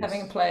 Yes.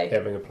 Having a play.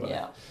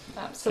 Yeah,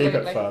 absolutely.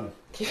 Keep it fun.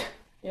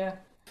 Yeah,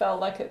 felt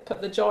like it put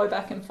the joy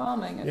back in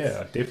farming.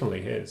 Yeah, it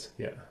definitely has.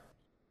 Yeah,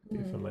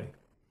 definitely,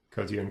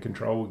 because you're in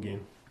control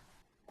again.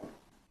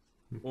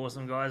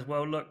 Awesome, guys.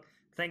 Well, look,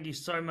 thank you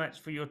so much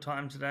for your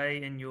time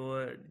today and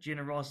your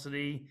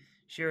generosity.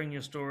 Sharing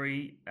your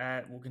story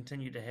will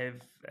continue to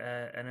have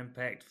an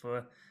impact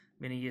for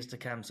many years to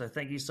come. So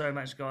thank you so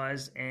much,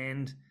 guys,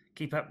 and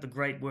keep up the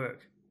great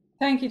work.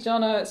 Thank you,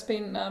 Jono. It's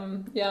been, I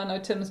know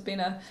Tim's been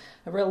a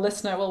real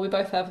listener. Well, we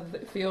both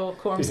have for your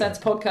Quorum Sense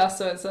podcast,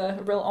 so it's a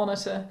real honour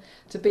to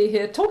be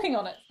here talking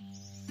on it.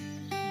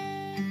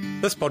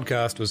 This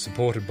podcast was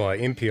supported by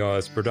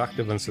MPI's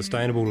Productive and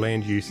Sustainable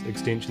Land Use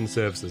Extension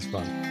Services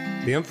Fund.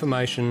 The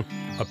information,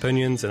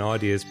 opinions and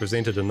ideas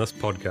presented in this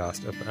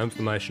podcast are for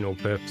informational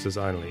purposes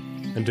only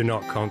and do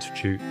not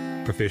constitute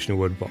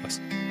professional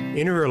advice.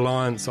 Any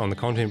reliance on the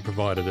content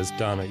provided is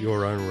done at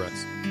your own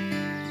risk.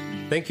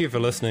 Thank you for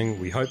listening.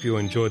 We hope you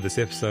enjoyed this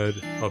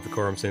episode of the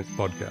Quorum Sense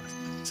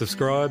podcast.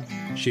 Subscribe,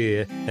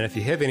 share, and if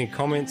you have any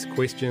comments,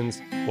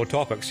 questions or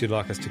topics you'd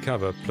like us to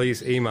cover,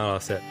 please email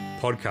us at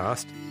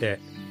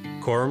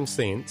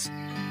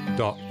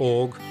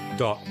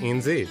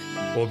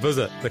podcast@quorumsense.org.nz or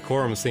visit the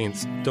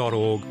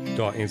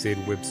quorumsense.org.nz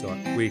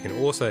website, where you can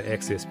also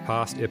access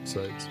past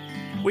episodes.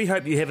 We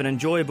hope you have an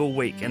enjoyable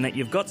week and that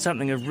you've got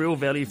something of real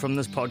value from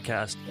this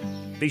podcast.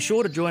 Be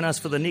sure to join us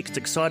for the next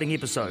exciting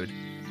episode.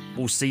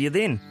 We'll see you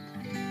then.